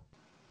for the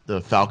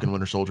Falcon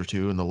Winter Soldier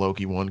 2 and the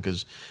Loki one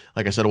because,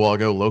 like I said a while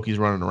ago, Loki's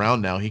running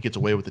around now. He gets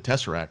away with the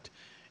Tesseract,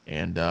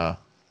 and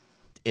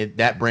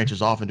that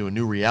branches off into a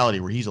new reality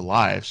where he's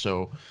alive.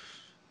 So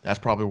that's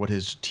probably what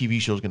his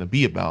TV show is going to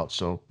be about.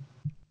 So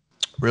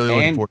really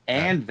looking forward to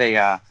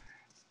that.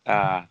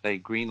 And they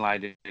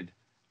greenlighted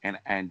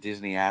and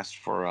Disney asked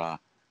for a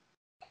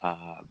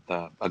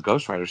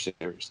Ghost Rider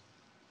series.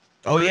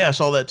 Oh yeah, I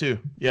saw that too.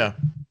 Yeah.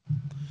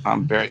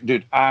 I'm very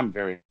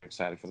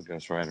excited for the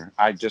Ghost Rider.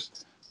 I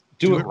just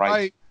do it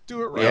right.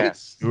 Do it right.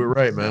 Yes. Do it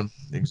right, man.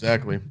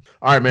 Exactly.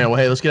 All right, man. Well,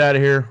 hey, let's get out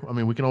of here. I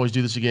mean, we can always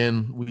do this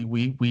again.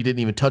 We didn't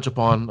even touch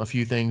upon a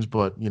few things,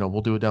 but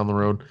we'll do it down the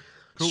road.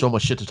 Cool. So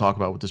much shit to talk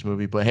about with this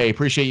movie. But hey,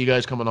 appreciate you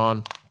guys coming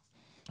on.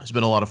 It's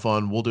been a lot of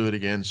fun. We'll do it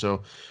again.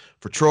 So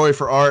for Troy,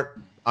 for Art,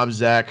 I'm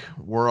Zach.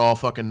 We're all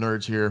fucking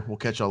nerds here. We'll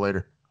catch y'all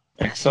later.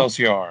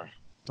 Excelsior.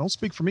 Don't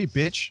speak for me,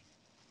 bitch.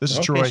 This is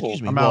Okay, Troy.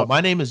 Excuse me. I'm Well, out.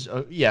 my name is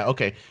yeah.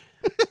 Okay.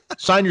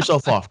 Sign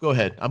yourself off. Go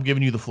ahead. I'm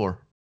giving you the floor.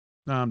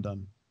 No, I'm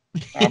done.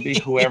 I'll be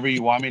whoever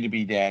you want me to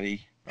be,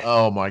 Daddy.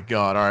 Oh my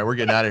God. All right, we're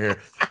getting out of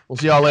here. We'll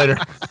see y'all later.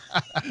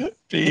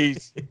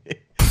 Peace.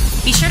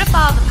 Be sure to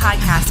follow the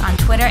podcast on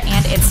Twitter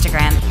and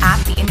Instagram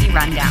 @The Indie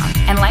Rundown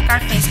and like our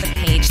Facebook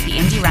page, The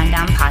Indie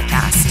Rundown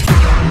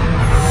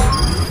Podcast.